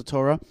curses in the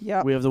Torah.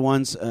 Yep. We have the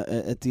ones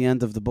at the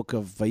end of the book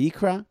of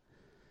Vayikra,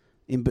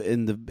 in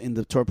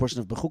the Torah portion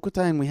of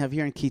Bechukotai, and we have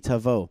here in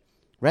Kitavo,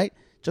 right?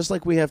 Just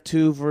like we have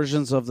two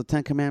versions of the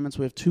Ten Commandments,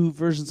 we have two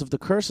versions of the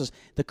curses.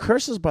 The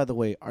curses, by the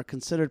way, are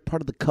considered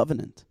part of the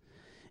covenant,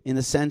 in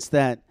the sense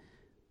that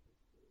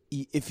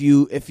if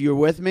you're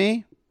with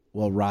me,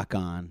 well, rock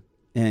on,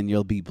 and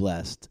you'll be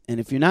blessed. And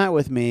if you're not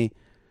with me,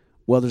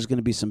 well, there's going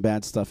to be some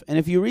bad stuff. And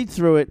if you read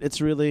through it, it's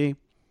really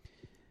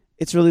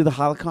the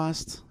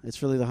Holocaust.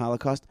 It's really the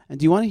Holocaust. And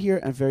do you want to hear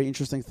a very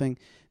interesting thing?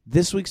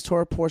 This week's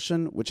Torah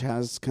portion, which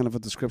has kind of a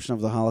description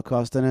of the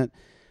Holocaust in it,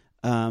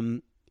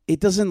 it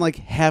doesn't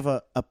have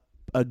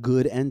a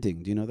good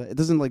ending. Do you know that? It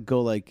doesn't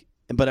go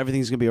but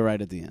everything's going to be all right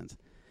at the end.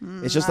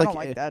 It's just I don't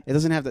like that. It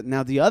doesn't have that.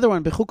 Now the other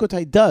one,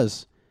 Bechukotai,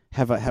 does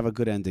have a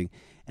good ending.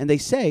 And they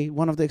say,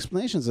 one of the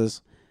explanations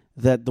is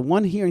that the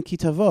one here in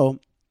Kitavo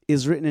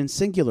is written in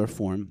singular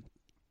form,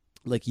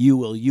 like you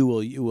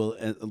will,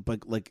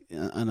 like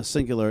on a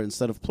singular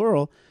instead of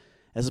plural,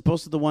 as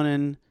opposed to the one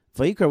in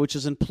Vayikra, which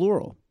is in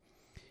plural.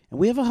 And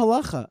we have a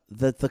halacha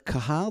that the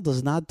kahal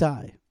does not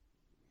die.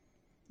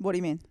 What do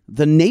you mean?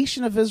 The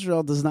nation of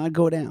Israel does not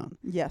go down.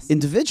 Yes.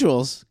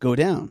 Individuals go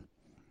down.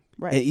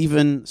 Right.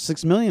 Even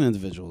 6 million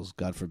individuals,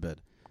 God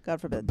forbid.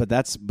 God forbid. But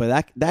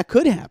that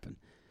could happen.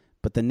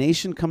 But the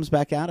nation comes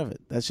back out of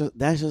it. That's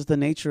just the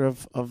nature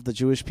of the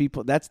Jewish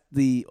people. That's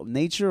the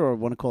nature, or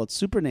want to call it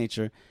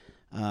supernature,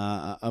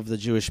 of the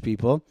Jewish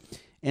people.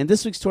 And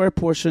this week's Torah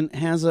portion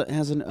has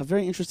a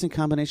very interesting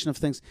combination of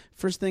things.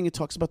 First thing, it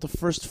talks about the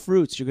first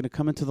fruits. You're going to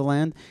come into the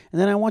land,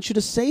 and then I want you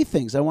to say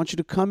things. I want you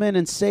to come in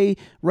and say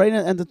right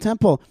at the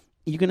temple,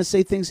 you're going to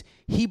say things.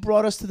 He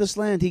brought us to this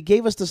land. He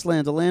gave us this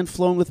land, a land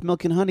flowing with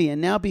milk and honey.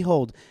 And now,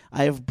 behold,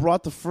 I have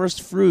brought the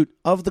first fruit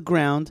of the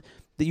ground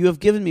that you have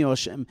given me, O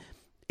Hashem.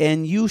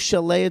 And you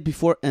shall lay it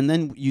before, and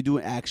then you do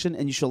an action,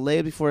 and you shall lay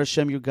it before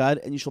Hashem your God,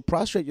 and you shall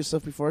prostrate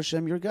yourself before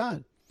Hashem your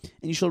God.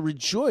 And you shall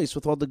rejoice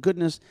with all the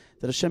goodness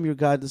that Hashem your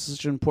God, this is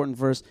such an important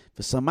verse,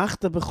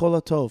 V'samachta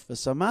b'chol hatov,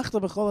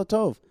 V'samachta b'chol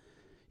hatov.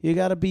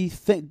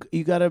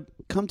 You gotta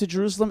come to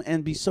Jerusalem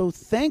and be so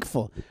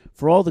thankful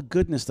for all the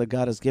goodness that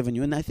God has given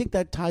you. And I think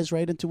that ties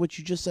right into what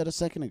you just said a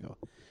second ago,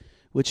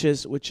 which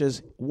is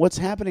what's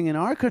happening in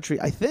our country.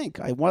 I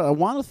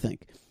want to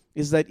think,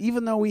 is that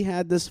even though we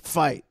had this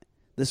fight,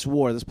 this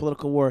war, this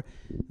political war,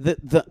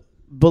 the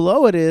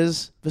below it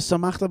is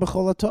v'samachta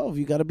b'chol hatov.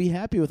 You got to be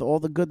happy with all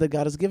the good that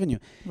God has given you.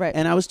 Right.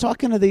 And I was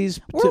talking to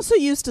these. We're also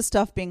used to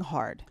stuff being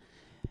hard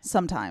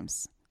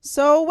sometimes.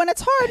 So when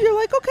it's hard, you're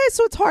like, okay,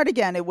 so it's hard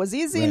again. It was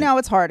easy, Right. now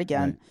it's hard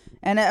again.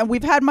 Right. And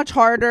we've had much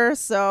harder,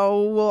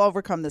 so we'll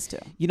overcome this too.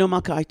 You know,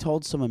 Malka, I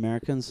told some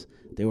Americans,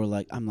 they were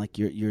like, I'm like,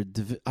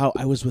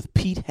 I was with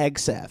Pete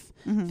Hegseth,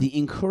 the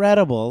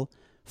incredible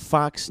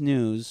Fox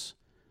News,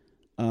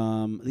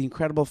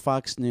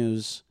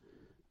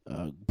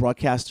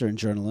 broadcaster and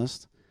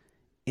journalist.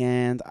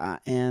 And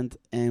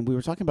we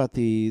were talking about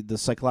the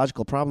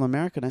psychological problem in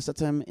America, and I said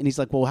to him, and he's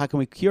like, well, how can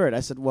we cure it?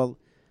 I said, well,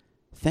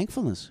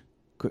 thankfulness,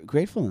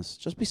 gratefulness.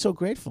 Just be so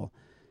grateful.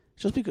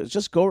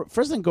 Just go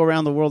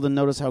around the world and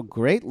notice how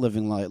great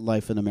living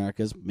life in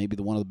America is. Maybe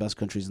one of the best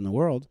countries in the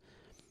world,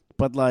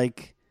 but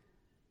like,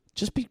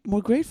 just be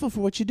more grateful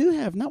for what you do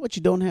have, not what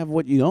you don't have,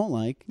 what you don't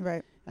like.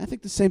 Right. I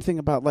think the same thing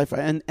about life.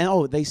 And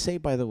they say,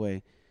 by the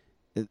way,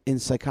 in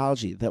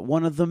psychology, that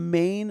one of the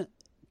main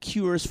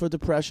cures for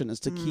depression is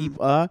to keep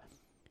a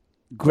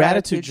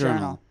gratitude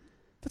journal.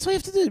 That's all you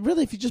have to do,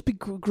 really. If you just be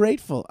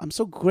grateful. I'm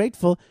so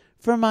grateful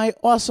for my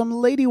awesome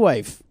lady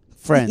wife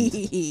friend.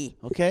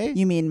 Okay?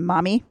 You mean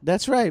mommy?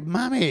 That's right,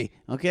 mommy.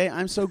 Okay?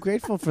 I'm so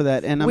grateful for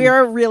that. And we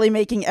are really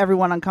making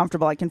everyone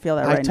uncomfortable. I can feel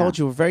that right now. I told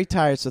you we're very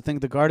tired, so I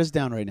think the guard is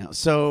down right now.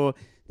 So,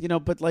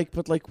 but we're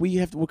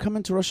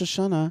coming to Rosh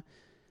Hashanah,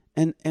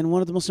 and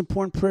one of the most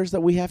important prayers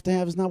that we have to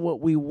have is not what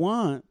we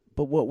want,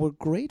 but what we're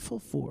grateful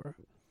for.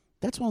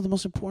 That's one of the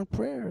most important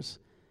prayers,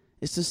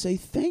 is to say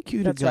thank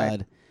you to God.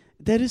 Right.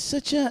 That is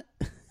such a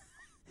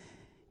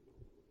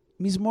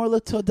mizmor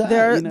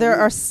l'todah. There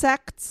are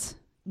sects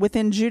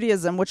within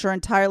Judaism which are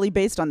entirely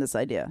based on this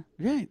idea.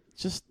 Right.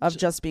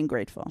 Just being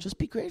grateful. Just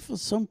be grateful.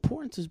 It's so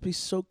important to be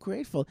so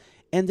grateful.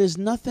 And there's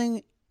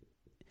nothing,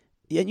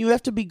 and you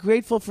have to be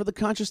grateful for the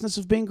consciousness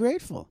of being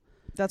grateful.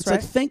 That's it's right.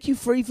 Like, thank you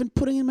for even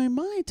putting in my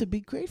mind to be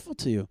grateful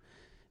to you.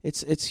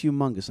 It's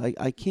humongous.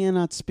 I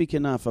cannot speak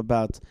enough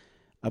about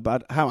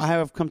how I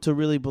have come to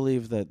really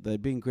believe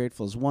that being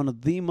grateful is one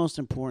of the most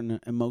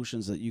important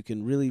emotions that you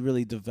can really,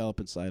 really develop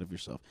inside of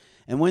yourself.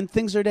 And when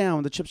things are down,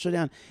 when the chips are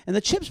down, and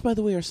the chips, by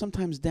the way, are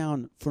sometimes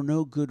down for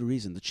no good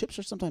reason. The chips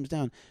are sometimes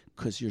down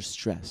because you're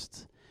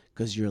stressed,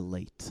 because you're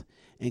late,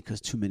 and because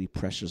too many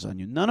pressures on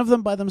you. None of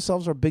them by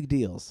themselves are big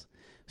deals.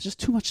 It's just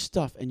too much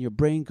stuff, and your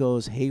brain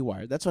goes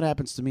haywire. That's what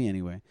happens to me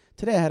anyway.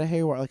 Today I had a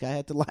haywire. Like, I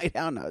had to lie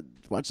down and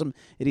watch some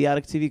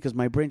idiotic TV because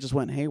my brain just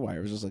went haywire.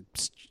 It was just like,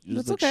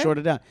 okay.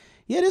 Shorted out.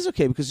 Yeah, it is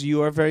okay because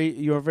you are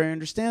very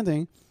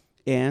understanding,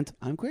 and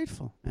I'm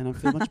grateful, and I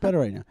feel much better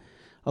right now.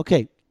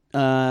 Okay.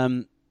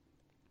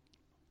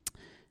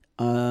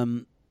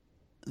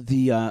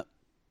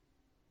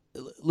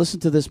 Listen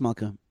to this,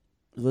 Malka.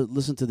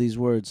 Listen to these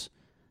words.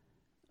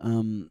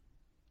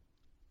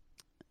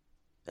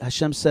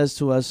 Hashem says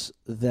to us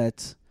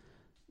that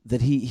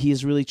he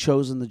has really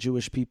chosen the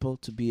Jewish people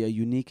to be a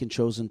unique and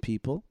chosen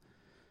people.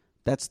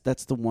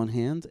 That's the one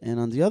hand. And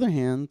on the other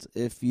hand,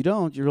 if you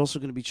don't, you're also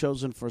going to be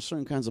chosen for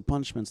certain kinds of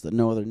punishments that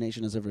no other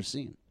nation has ever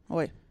seen.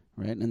 Oy.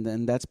 Right? And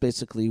then that's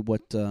basically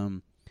what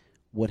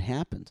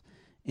happened.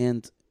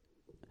 And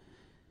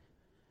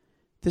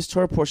this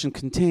Torah portion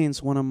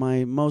contains one of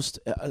my most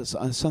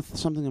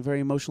something I'm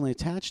very emotionally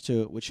attached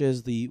to, which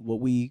is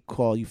what we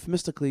call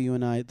euphemistically, you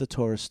and I, the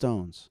Torah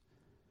stones.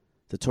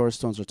 The Torah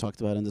stones are talked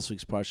about in this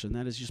week's parsha, and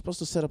that is you're supposed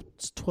to set up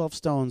 12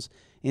 stones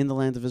in the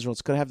land of Israel.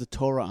 It's going to have the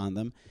Torah on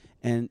them,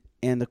 and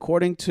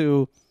according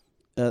to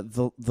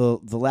the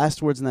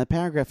last words in that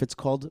paragraph, it's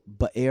called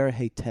Ba'er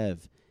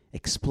Hetev.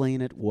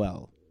 Explain it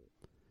well.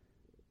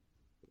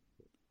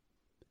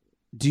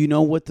 Do you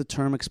know what the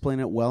term "explain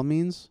it well"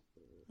 means?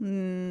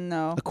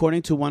 No.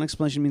 According to one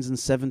explanation, it means in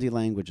 70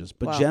 languages,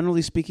 but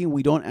generally speaking,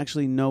 we don't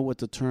actually know what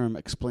the term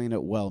 "explain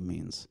it well"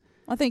 means.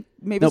 I think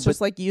maybe it's just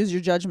like use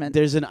your judgment.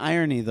 There's an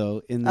irony,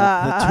 though, in the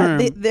term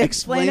the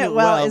explain it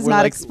well is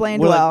not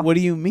explained well. Like, what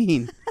do you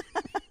mean?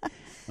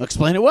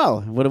 Explain it well.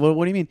 What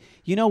do you mean?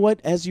 You know what?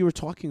 As you were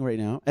talking right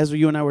now, as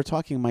you and I were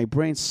talking, my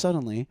brain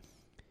suddenly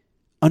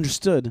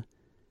understood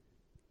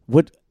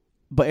what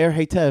Ba'er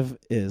Hetev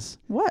is.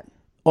 What?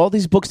 All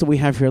these books that we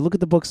have here. Look at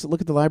the books. Look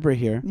at the library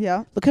here.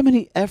 Yeah. Look how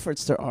many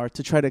efforts there are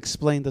to try to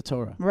explain the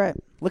Torah. Right.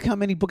 Look how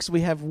many books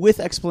we have with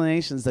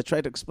explanations that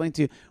try to explain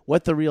to you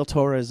what the real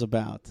Torah is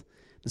about.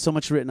 There's so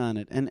much written on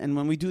it. And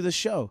when we do this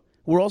show,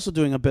 we're also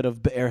doing a bit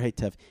of Ba'er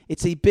Hetev.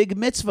 It's a big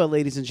mitzvah,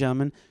 ladies and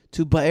gentlemen,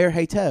 to Ba'er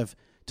Hetev,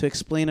 to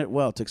explain it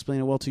well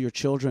to your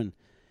children,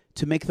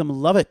 to make them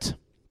love it.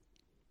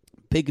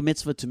 Big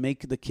mitzvah to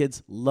make the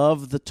kids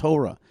love the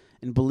Torah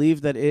and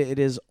believe that it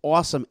is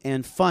awesome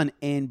and fun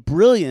and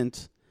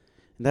brilliant.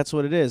 And that's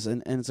what it is.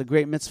 And it's a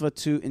great mitzvah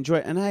to enjoy.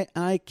 And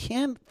I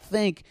can't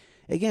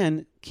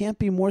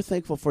be more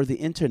thankful for the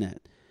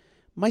internet.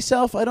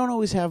 Myself, I don't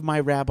always have my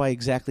rabbi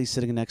exactly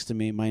sitting next to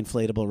me, my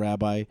inflatable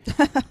rabbi.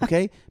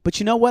 Okay? But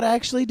you know what I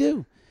actually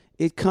do?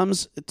 It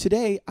comes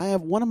today, I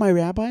have one of my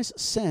rabbis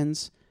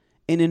sends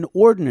an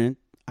inordinate,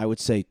 I would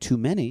say too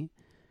many,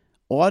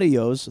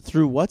 audios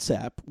through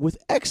WhatsApp with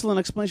excellent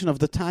explanation of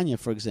the Tanya,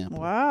 for example.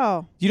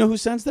 Wow. You know who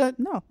sends that?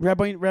 No.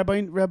 Rabbi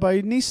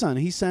Nissan.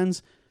 He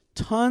sends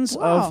tons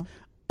of,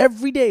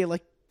 every day,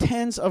 like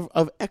tens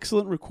of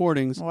excellent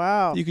recordings.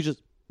 Wow. You could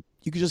just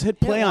You can just hit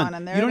play on.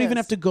 and You there don't it even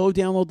is. have to go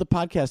download the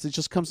podcast. It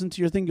just comes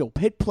into your thing. You'll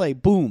hit play,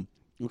 boom.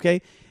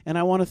 Okay? And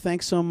I want to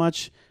thank so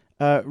much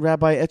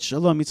Rabbi Et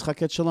Shalom,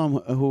 Yitzchak Et Shalom,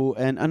 who,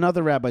 and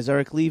another rabbi,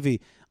 Eric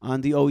Levy,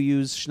 on the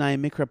OU's Shnai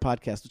Mikra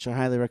podcast, which I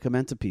highly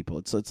recommend to people.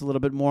 It's a little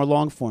bit more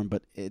long form,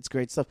 but it's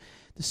great stuff.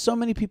 There's so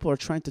many people who are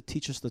trying to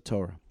teach us the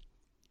Torah.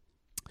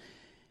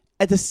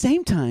 At the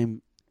same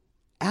time,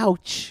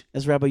 ouch,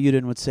 as Rabbi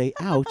Yudin would say,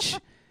 ouch,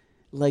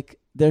 like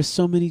there's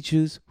so many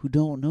Jews who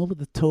don't know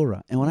the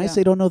Torah. And when I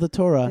say don't know the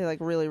Torah, they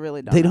really,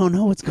 really don't. They don't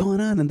know what's going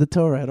on in the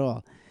Torah at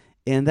all.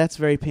 And that's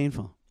very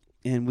painful.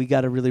 And we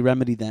got to really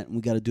remedy that. And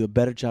we got to do a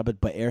better job at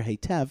Ba'er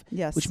Heitev,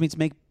 Yes. which means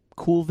make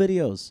cool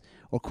videos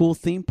or cool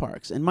theme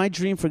parks. And my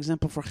dream, for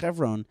example, for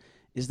Hebron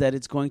is that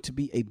it's going to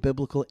be a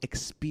biblical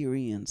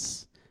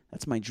experience.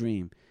 That's my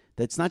dream.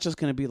 That's not just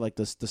going to be like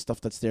the stuff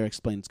that's there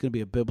explained. It's going to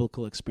be a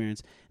biblical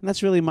experience. And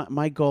that's really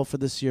my goal for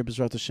this year,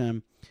 B'ezrat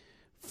Hashem,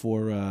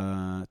 for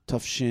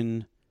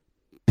Tafshin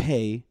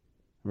Pei,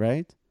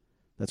 right?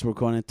 That's where we're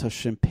going to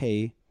Tafshin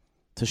Pei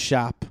to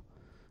shop.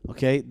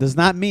 Okay? Does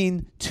not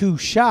mean to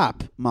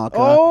shop, Malka.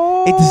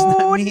 Oh, it does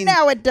not mean,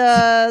 now it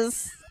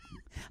does.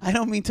 I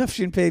don't mean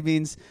Tafshin Pei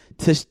means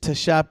to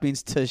shop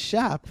means to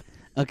shop.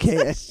 Okay?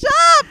 To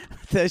shop!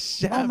 To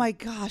shop. Oh, my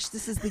gosh.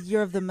 This is the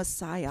year of the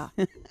Messiah.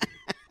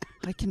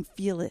 I can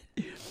feel it.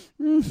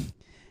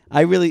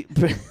 I really...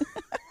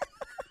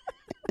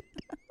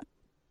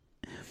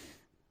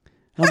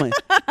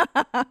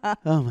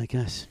 Oh my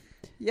gosh.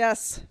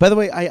 Yes. By the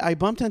way, I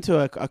bumped into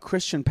a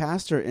Christian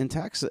pastor in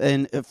Texas,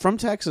 and from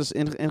Texas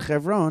in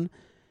Hebron,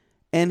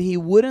 and he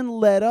wouldn't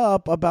let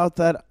up about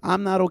that.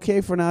 I'm not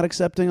okay for not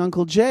accepting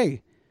Uncle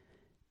Jay,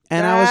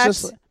 and I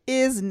was just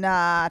is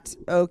not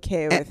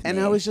okay with me. And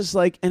I was just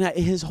like, and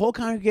his whole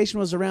congregation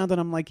was around, and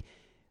I'm like,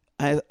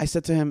 I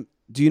said to him,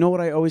 do you know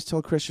what I always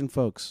tell Christian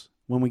folks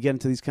when we get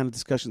into these kind of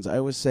discussions? I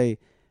always say,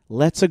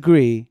 let's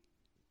agree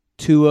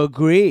to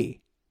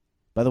agree.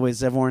 By the way,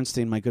 Zev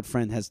Ornstein, my good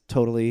friend, has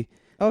totally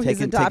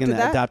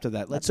adopted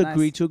that. Let's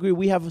agree to agree.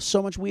 We have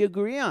so much we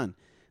agree on.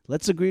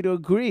 Let's agree to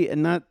agree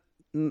and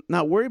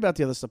not worry about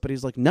the other stuff. But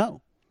he's like,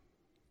 no.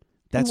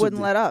 He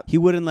wouldn't let up. He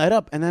wouldn't let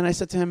up. And then I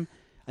said to him,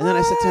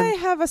 I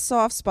have a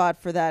soft spot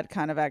for that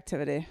kind of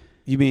activity.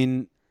 You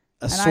mean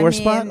sore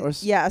spot? Or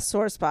yeah, a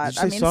sore spot.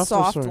 I mean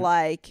soft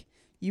like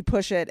you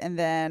push it and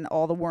then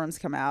all the worms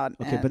come out.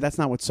 Okay, but that's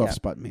not what soft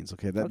spot means.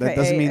 Okay, that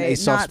doesn't mean a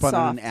soft spot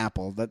on an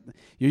apple. That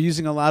you're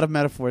using a lot of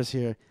metaphors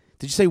here.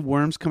 Did you say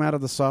worms come out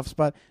of the soft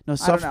spot? No,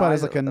 soft spot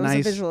is like a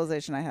nice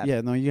visualization I had.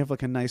 Yeah, no, you have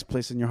like a nice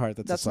place in your heart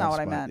that's a soft spot.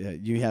 That's not what I meant.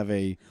 Yeah, you have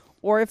a.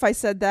 Or if I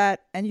said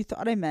that and you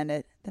thought I meant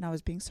it, then I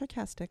was being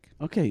sarcastic.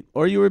 Okay,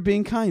 or you were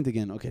being kind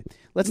again. Okay,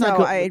 let's not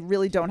go. I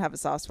really don't have a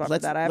soft spot for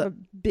that. I have a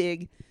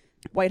big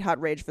white hot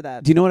rage for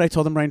that. Do you know what I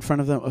told him right in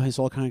front of his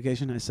whole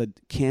congregation? I said,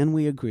 "Can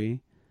we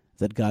agree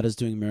that God is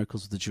doing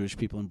miracles with the Jewish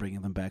people and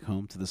bringing them back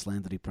home to this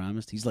land that He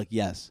promised?" He's like,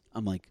 "Yes."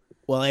 I'm like,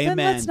 "Well, amen."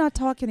 Then let's not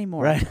talk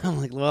anymore. Right? I'm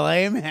like, "Well,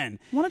 amen."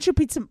 Why don't you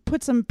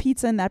put some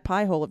pizza in that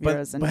pie hole of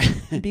yours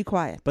and be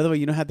quiet? By the way,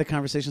 you know how the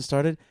conversation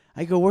started?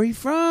 I go, "Where are you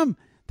from?"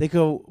 They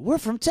go, "We're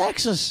from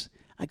Texas."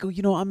 I go,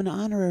 "I'm an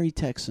honorary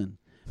Texan.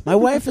 My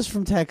wife is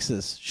from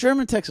Texas,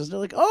 Sherman, Texas." They're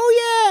like,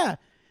 "Oh, yeah."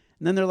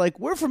 And then they're like,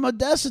 "We're from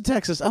Odessa,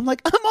 Texas." I'm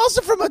like, "I'm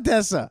also from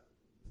Odessa."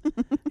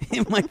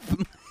 I'm like,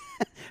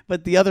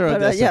 but the other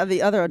Odessa.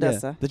 The other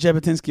Odessa. Yeah, the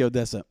Jabotinsky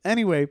Odessa.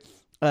 Anyway,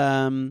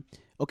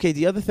 okay,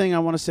 the other thing I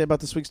want to say about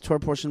this week's Torah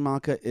portion,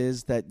 Malka,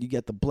 is that you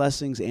get the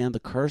blessings and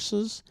the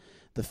curses,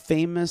 the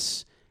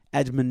famous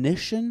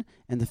admonition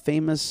and the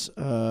famous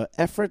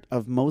effort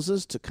of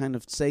Moses to kind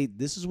of say,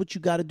 this is what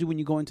you got to do when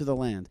you go into the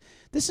land.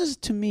 This is,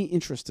 to me,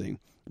 interesting.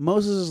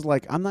 Moses is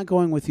like, I'm not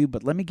going with you,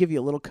 but let me give you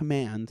a little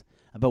command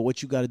about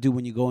what you got to do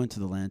when you go into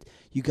the land.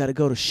 You got to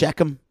go to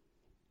Shechem.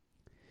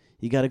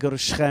 You got to go to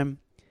Shechem.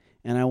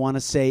 And I want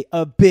to say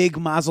a big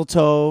mazel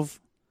tov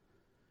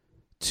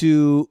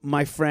to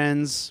my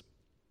friends.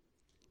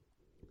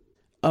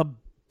 A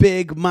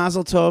big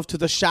mazel tov to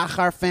the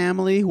Shachar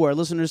family who are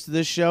listeners to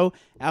this show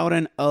out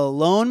in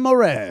Alon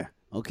Moreh.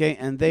 Okay,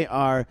 and they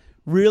are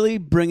really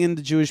bringing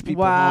the Jewish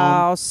people home.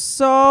 Wow,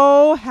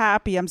 so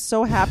happy. I'm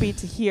so happy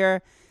to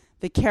hear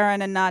that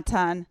Karen and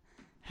Natan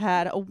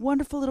had a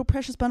wonderful little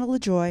precious bundle of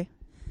joy.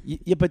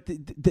 Yeah, but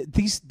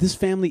this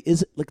family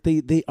is like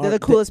they're the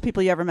coolest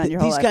people you ever met in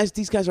your whole life.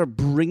 These guys are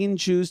bringing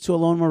Jews to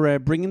Alon Moreh,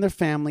 bringing their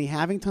family,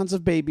 having tons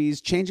of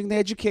babies, changing the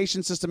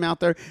education system out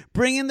there,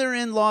 bringing their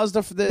in-laws.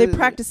 They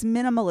practice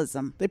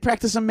minimalism. They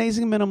practice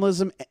amazing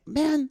minimalism.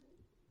 Man,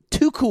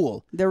 too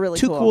cool. They're really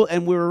too cool.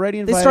 And we're already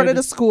invited. They started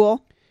a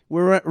school.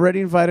 We're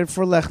already invited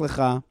for Lech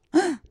Lecha.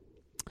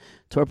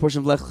 Torah portion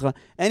of Lech Lecha.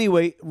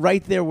 Anyway,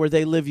 right there where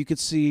they live, you could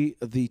see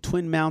the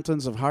twin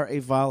mountains of Har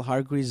Eval,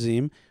 Har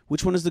Grizim.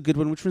 Which one is the good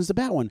one? Which one is the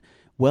bad one?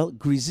 Well,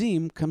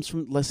 Grizim comes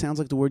from, sounds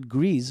like the word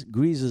grease.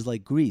 Grease is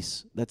like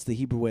grease. That's the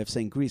Hebrew way of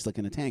saying grease, like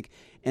in a tank.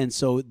 And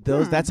so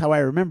that's how I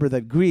remember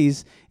that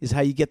grease is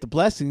how you get the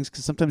blessings,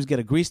 because sometimes you get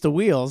to grease the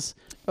wheels,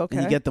 and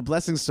you get the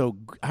blessings. So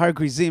Har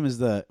Grizim is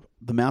the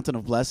mountain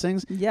of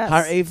blessings. Yes.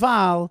 Har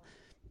Eval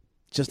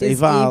just Is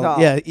evil. evil.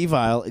 Yeah,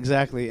 evil,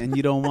 exactly. And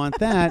you don't want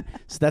that.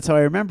 So that's how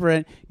I remember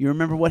it. You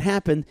remember what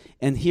happened.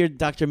 And here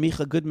Dr.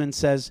 Micha Goodman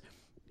says,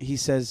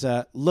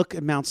 look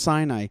at Mount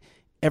Sinai.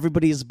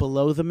 Everybody is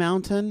below the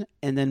mountain,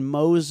 and then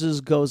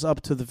Moses goes up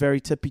to the very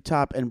tippy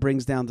top and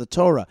brings down the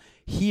Torah.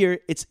 Here,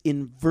 it's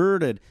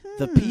inverted.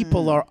 The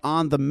people are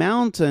on the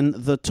mountain.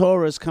 The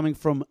Torah is coming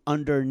from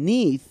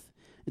underneath.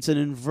 It's an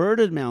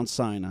inverted Mount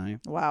Sinai.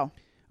 Wow.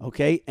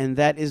 Okay, and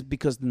that is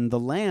because in the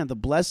land, the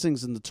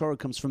blessings in the Torah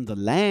comes from the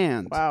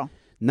land. Wow.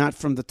 Not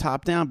from the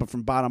top down, but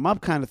from bottom up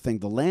kind of thing.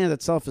 The land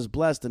itself is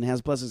blessed and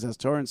has blessings, has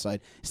Torah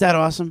inside. Is that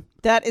awesome?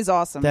 That is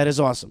awesome. That is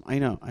awesome. I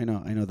know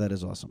that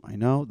is awesome. I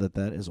know that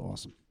is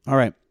awesome. All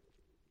right.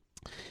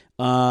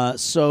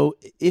 So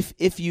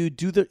if you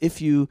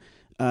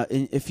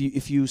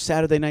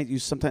Saturday night, you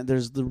sometimes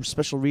there's the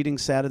special reading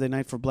Saturday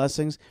night for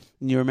blessings,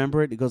 and you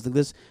remember it. It goes like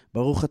this: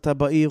 Baruch atah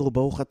ba'ir,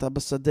 u'baruch atah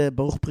b'sadeh,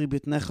 Baruch pri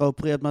bitnecha,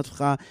 u'pri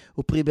admatcha,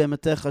 u'pri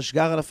be'emetecha,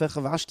 shgar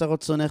alafecha,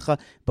 v'ashtarot zonecha,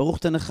 Baruch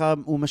tenecha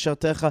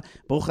u'meshartecha,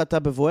 Baruch atah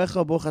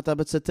bevoecha, u'baruch atah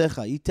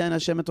b'tzetecha. Yitan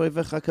Hashem et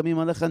oivecha kamim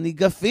alecha,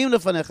 nigafim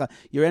lefanecha.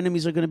 Your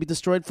enemies are going to be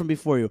destroyed from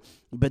before you.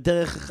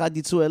 B'derech echad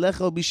yitzu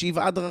elecha,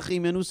 u'b'shiv'a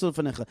drachim yanusu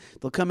lefanecha.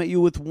 They'll come at you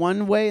with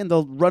one way, and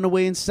they'll run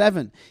away in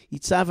seven.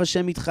 Yitzav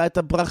Hashem itcha et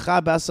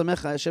habracha.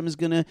 Hashem is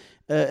going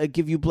to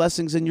give you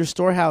blessings in your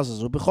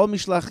storehouses.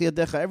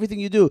 Everything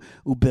you do.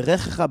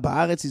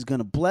 He's going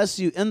to bless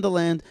you in the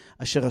land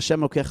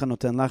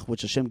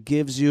which Hashem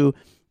gives you,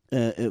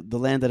 the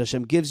land that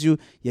Hashem gives you.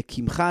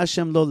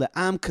 Hashem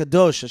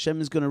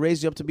is going to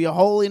raise you up to be a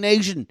holy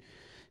nation.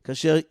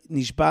 Which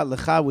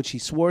He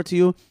swore to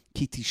you.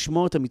 If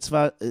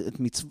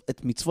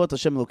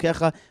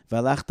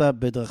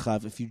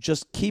you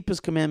just keep His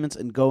commandments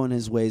and go in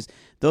His ways,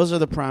 those are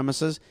the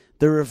promises.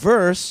 The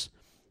reverse,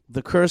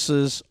 the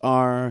curses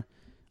are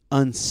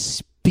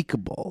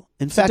unspeakable.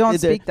 In fact, don't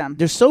speak them.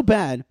 They're so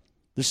bad.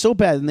 They're so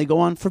bad, and they go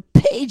on for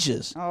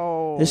pages.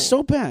 Oh, they're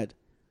so bad.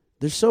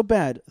 They're so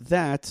bad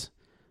that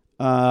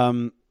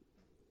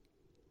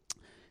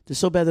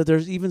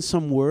there's even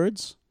some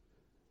words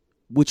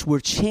which were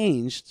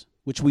changed,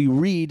 which we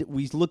read.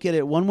 We look at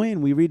it one way,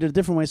 and we read it a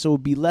different way, so it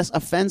would be less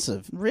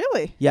offensive.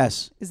 Really?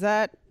 Yes. Is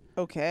that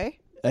okay?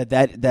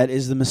 That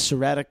is the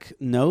Masoretic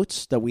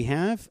notes that we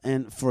have,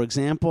 and for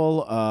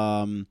example,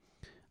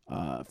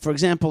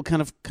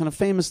 kind of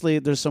famously,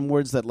 there's some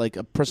words that like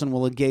a person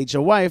will engage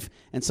a wife,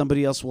 and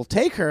somebody else will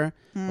take her.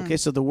 Okay,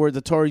 so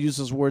the Torah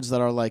uses words that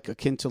are like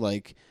akin to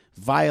like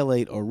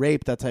violate or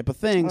rape, that type of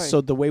thing. Right. So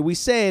the way we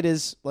say it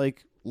is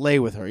like lay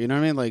with her. You know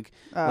what I mean? Like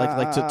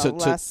to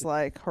less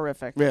like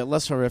horrific. Yeah,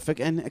 less horrific,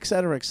 and et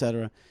cetera, et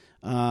cetera.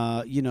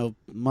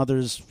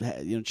 Mothers,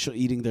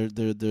 eating their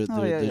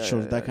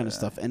children, that kind of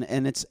stuff,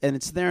 and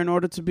it's there in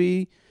order to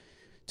be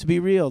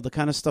real, the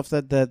kind of stuff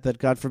that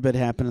God forbid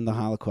happened in the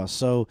Holocaust.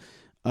 So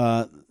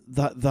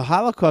the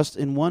Holocaust,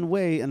 in one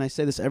way, and I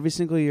say this every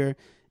single year,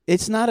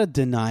 it's not a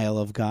denial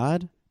of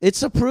God;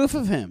 it's a proof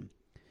of Him.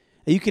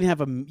 You can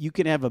have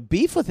a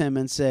beef with Him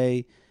and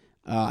say,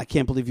 I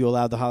can't believe you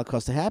allowed the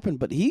Holocaust to happen,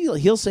 but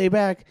he'll say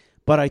back,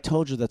 but I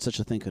told you that such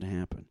a thing could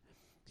happen.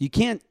 You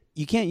can't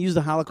use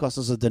the Holocaust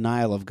as a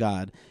denial of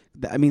God.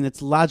 I mean,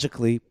 it's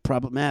logically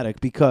problematic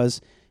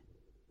because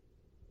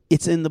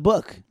it's in the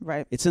book.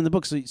 Right. It's in the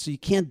book, so you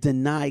can't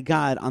deny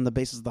God on the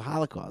basis of the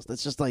Holocaust.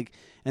 That's just like,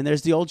 and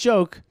there's the old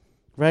joke,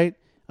 right,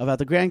 about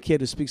the grandkid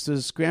who speaks to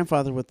his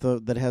grandfather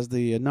that has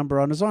the number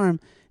on his arm,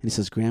 and he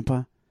says,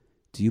 "Grandpa,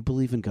 do you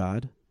believe in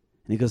God?"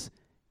 And he goes,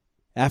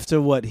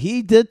 "After what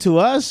He did to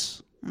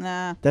us."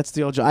 Nah. That's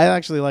the old joke. I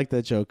actually like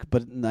that joke,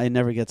 but I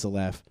never get to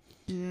laugh.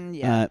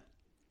 Yeah.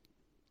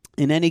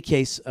 In any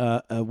case,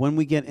 when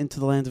we get into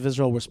the land of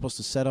Israel, we're supposed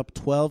to set up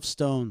 12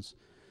 stones.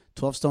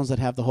 12 stones that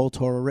have the whole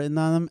Torah written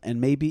on them, and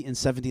maybe in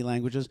 70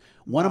 languages.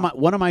 One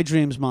of my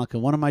dreams, Malka,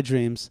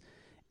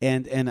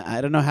 and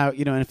I don't know how,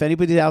 and if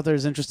anybody out there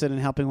is interested in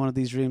helping one of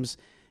these dreams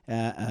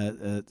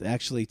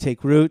actually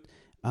take root,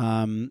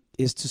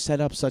 is to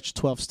set up such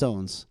 12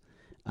 stones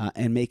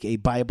and make a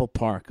Bible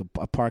park,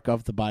 a park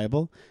of the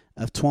Bible.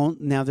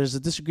 Now, there's a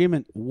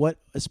disagreement. What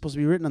is supposed to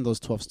be written on those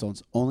 12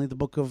 stones? Only the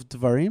book of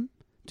Devarim,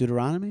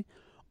 Deuteronomy?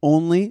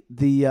 Only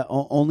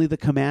the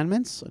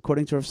commandments,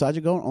 according to Rav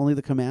Sadia Gaon, only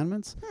the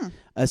commandments.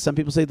 Some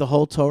people say the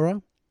whole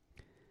Torah,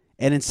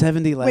 and in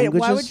 70 languages. Wait,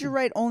 why would you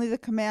write only the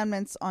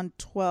commandments on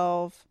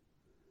 12?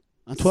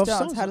 On 12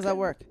 stones? How does that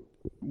work?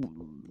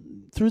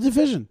 Through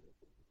division,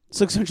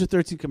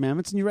 613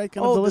 commandments, and you write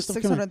kind of the list of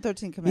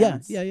 613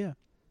 commandments. Yeah.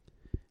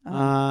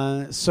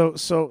 So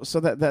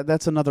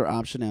that's another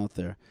option out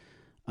there.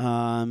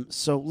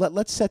 So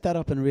let's set that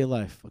up in real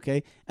life,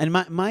 okay? And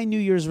my New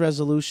Year's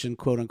resolution,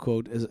 quote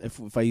unquote, is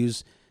if I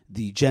use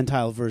the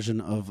Gentile version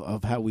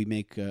of how we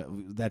make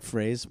that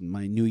phrase,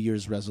 my New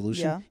Year's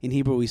resolution. Yeah. In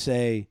Hebrew we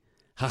say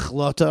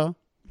hachlata,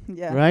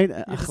 right?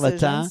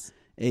 Achlata,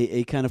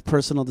 a kind of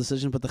personal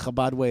decision, but the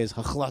Chabad way is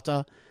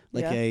hachlata,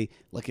 like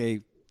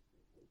a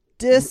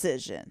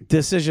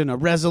decision, a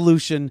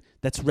resolution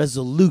that's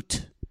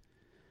resolute.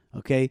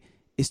 Okay,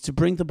 is to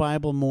bring the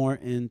Bible more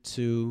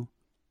into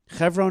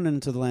Hebron and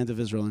into the land of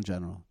Israel in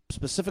general.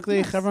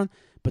 specifically Hebron,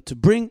 but to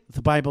bring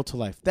the Bible to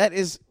life. That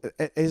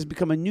has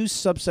become a new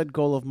subset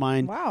goal of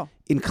mine. Wow.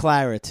 In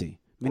clarity.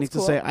 Meaning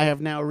That's to say, cool. I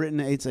have now written,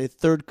 it's a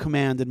third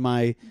command in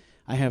I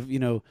have,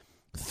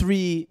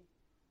 3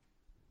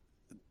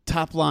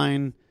 top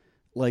line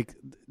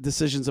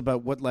decisions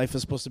about what life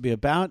is supposed to be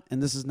about.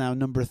 And this is now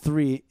number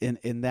 3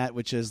 in that,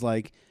 which is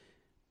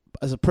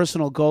as a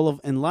personal goal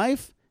in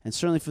life, and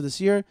certainly for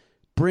this year,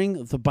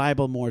 bring the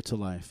Bible more to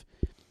life.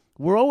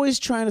 We're always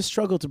trying to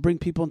struggle to bring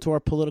people into our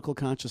political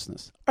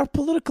consciousness. Our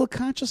political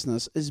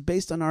consciousness is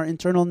based on our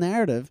internal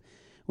narrative,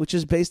 which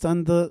is based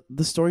on the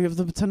story of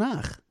the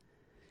Tanakh.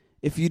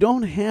 If you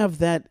don't have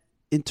that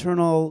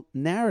internal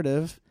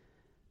narrative,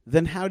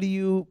 then how do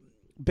you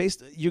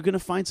you're going to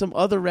find some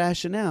other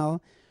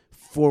rationale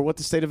for what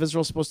the state of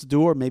Israel is supposed to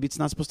do, or maybe it's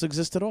not supposed to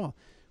exist at all.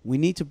 We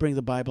need to bring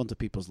the Bible into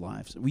people's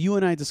lives. You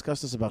and I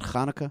discussed this about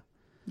Hanukkah.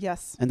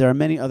 Yes. And there are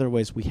many other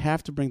ways. We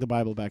have to bring the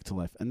Bible back to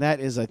life. And that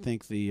is, I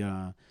think,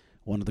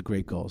 one of the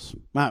great goals.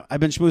 Wow,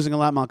 I've been schmoozing a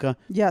lot, Malka.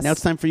 Yes. Now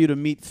it's time for you to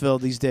meet Phil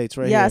these dates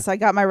right Yes, here. I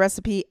got my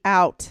recipe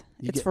out.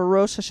 It's for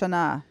Rosh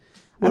Hashanah.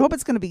 I hope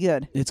it's going to be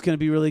good. It's going to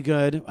be really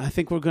good. I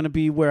think we're going to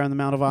be where on the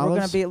Mount of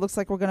Olives? It looks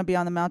like we're going to be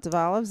on the Mount of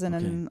Olives and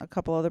in a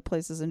couple other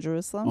places in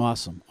Jerusalem.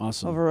 Awesome.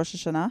 Over Rosh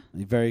Hashanah.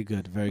 Very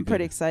good, very good. I'm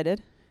pretty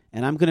excited.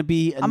 And I'm going to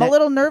be... I'm a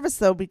little nervous,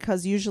 though,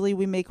 because usually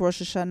we make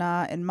Rosh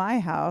Hashanah in my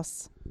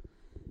house.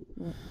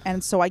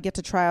 And so I get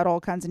to try out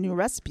all kinds of new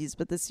recipes.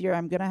 But this year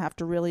I'm going to have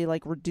to really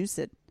reduce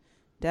it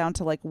down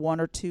to 1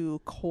 or 2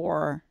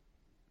 core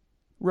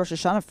Rosh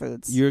Hashanah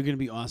foods. You're going to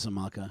be awesome,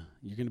 Malka.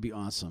 You're going to be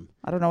awesome.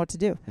 I don't know what to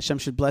do. Hashem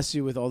should bless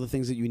you with all the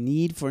things that you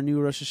need for a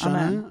new Rosh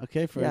Hashanah. Amen.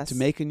 Okay, to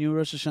make a new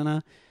Rosh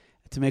Hashanah,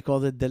 to make all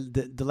the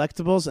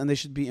delectables, and they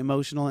should be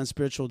emotional and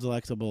spiritual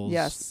delectables.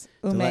 Yes,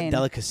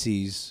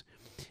 delicacies.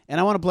 And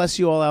I want to bless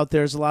you all out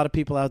there. There's a lot of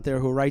people out there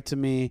who write to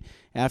me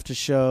after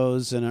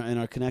shows and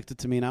are connected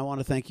to me, and I want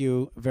to thank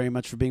you very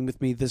much for being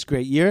with me this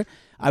great year.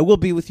 I will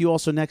be with you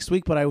also next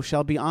week, but I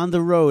shall be on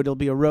the road. It'll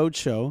be a road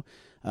show.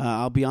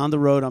 I'll be on the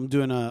road. I'm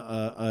doing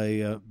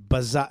a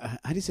bazak.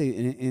 How do you say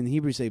in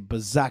Hebrew? You say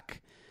bazak,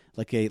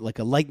 like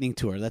a lightning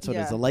tour. That's what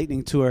it is. A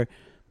lightning tour,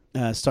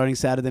 starting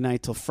Saturday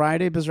night till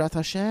Friday. Bezrat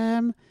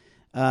Hashem.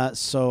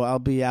 So I'll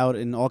be out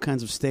in all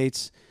kinds of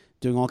states,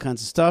 doing all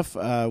kinds of stuff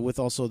with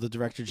also the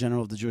Director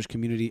General of the Jewish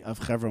Community of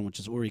Hebron, which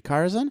is Uri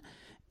Karzan.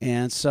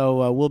 And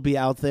so we'll be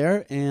out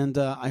there, and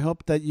I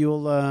hope that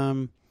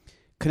you'll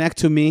connect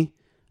to me.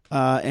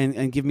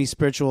 And give me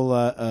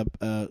spiritual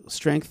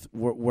strength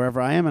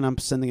wherever I am, and I'm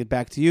sending it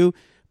back to you.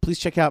 Please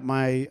check out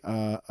my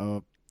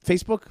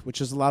Facebook, which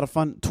is a lot of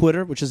fun.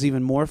 Twitter, which is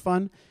even more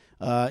fun.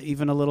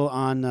 Even a little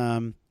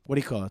on, what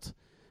do you call it?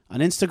 On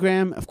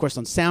Instagram, of course,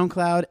 on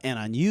SoundCloud, and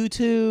on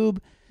YouTube.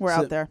 We're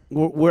out there.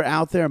 We're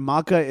out there.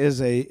 Malka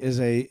is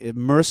a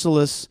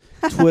merciless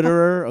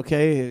Twitterer.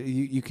 Okay,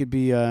 you could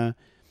be.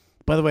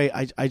 By the way,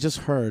 I just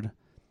heard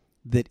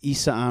that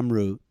Isa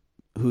Amru,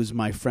 who's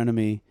my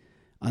frenemy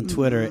on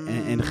Twitter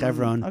in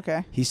Hebron,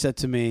 he said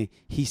to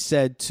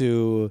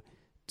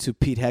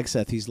Pete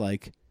Hegseth, he's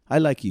like, I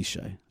like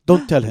Yishai.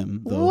 Don't tell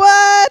him, though.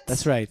 What?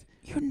 That's right.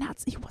 You're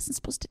not. He wasn't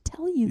supposed to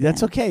tell you that.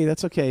 That's okay.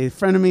 That's okay.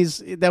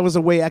 Frenemies, that was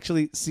a way,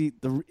 actually,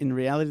 in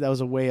reality, that was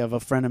a way of a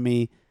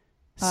frenemy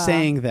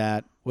saying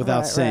that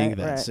without saying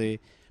that, see?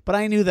 But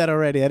I knew that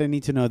already. I didn't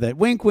need to know that.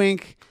 Wink,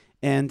 wink.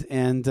 And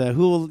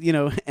who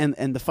will,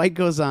 and the fight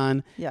goes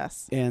on.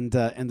 Yes. And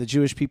the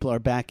Jewish people are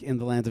back in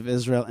the land of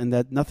Israel, and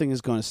that nothing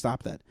is going to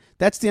stop that.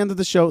 That's the end of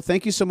the show.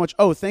 Thank you so much.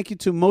 Oh, thank you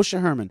to Moshe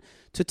Herman,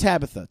 to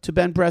Tabitha, to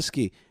Ben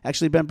Bresky.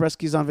 Actually, Ben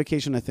Bresky's on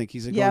vacation, I think.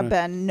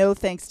 Ben, no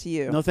thanks to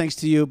you. No thanks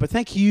to you, but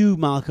thank you,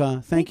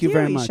 Malka. Thank you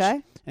very much.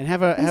 Ishai. And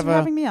Thanks for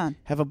having me on.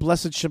 Have a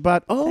blessed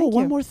Shabbat. Oh,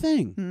 one more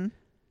thing.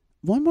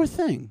 One more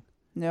thing.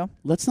 No.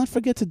 Let's not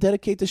forget to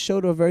dedicate the show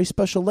to a very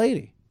special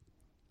lady.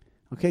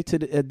 Okay,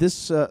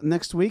 this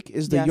next week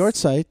is the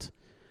yortzeit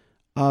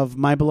of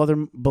my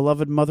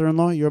beloved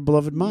mother-in-law, your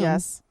beloved mom.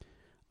 Yes.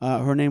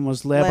 Her name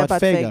was Leah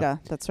Bat Fega.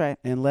 That's right.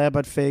 And Leah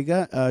Bat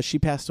Fega, she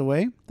passed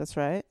away. That's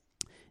right.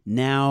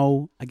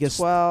 Now, I guess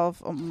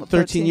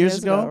 13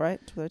 years ago,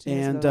 right? 13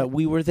 years ago, right?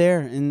 We were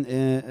there,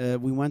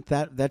 and we went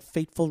that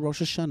fateful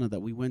Rosh Hashanah that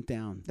we went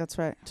down. That's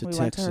right. To we Texas.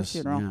 went to her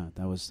funeral. Yeah,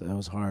 that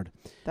was hard.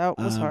 That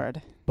was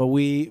hard. But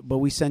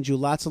we send you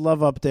lots of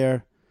love up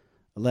there,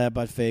 Leah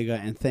Bat Fega,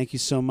 and thank you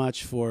so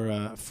much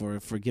for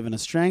giving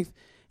us strength,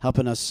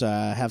 helping us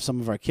have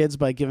some of our kids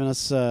by giving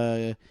us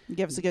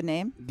give us a good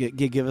name,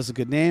 give us a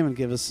good name, and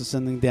give us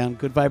sending down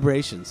good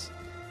vibrations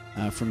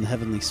from the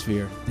heavenly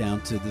sphere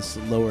down to this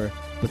lower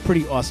but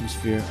pretty awesome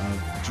sphere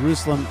of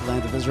Jerusalem, the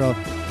land of Israel,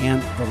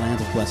 and the land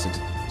of blessings.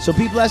 So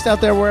be blessed out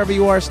there wherever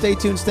you are. Stay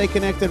tuned, stay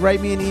connected.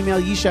 Write me an email,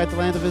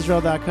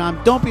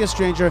 yisha@thelandofisrael.com. Don't be a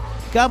stranger.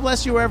 God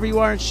bless you wherever you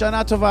are, and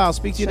Shana Tova. I'll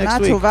speak to you next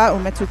week. Shana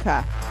Tova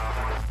umetuka.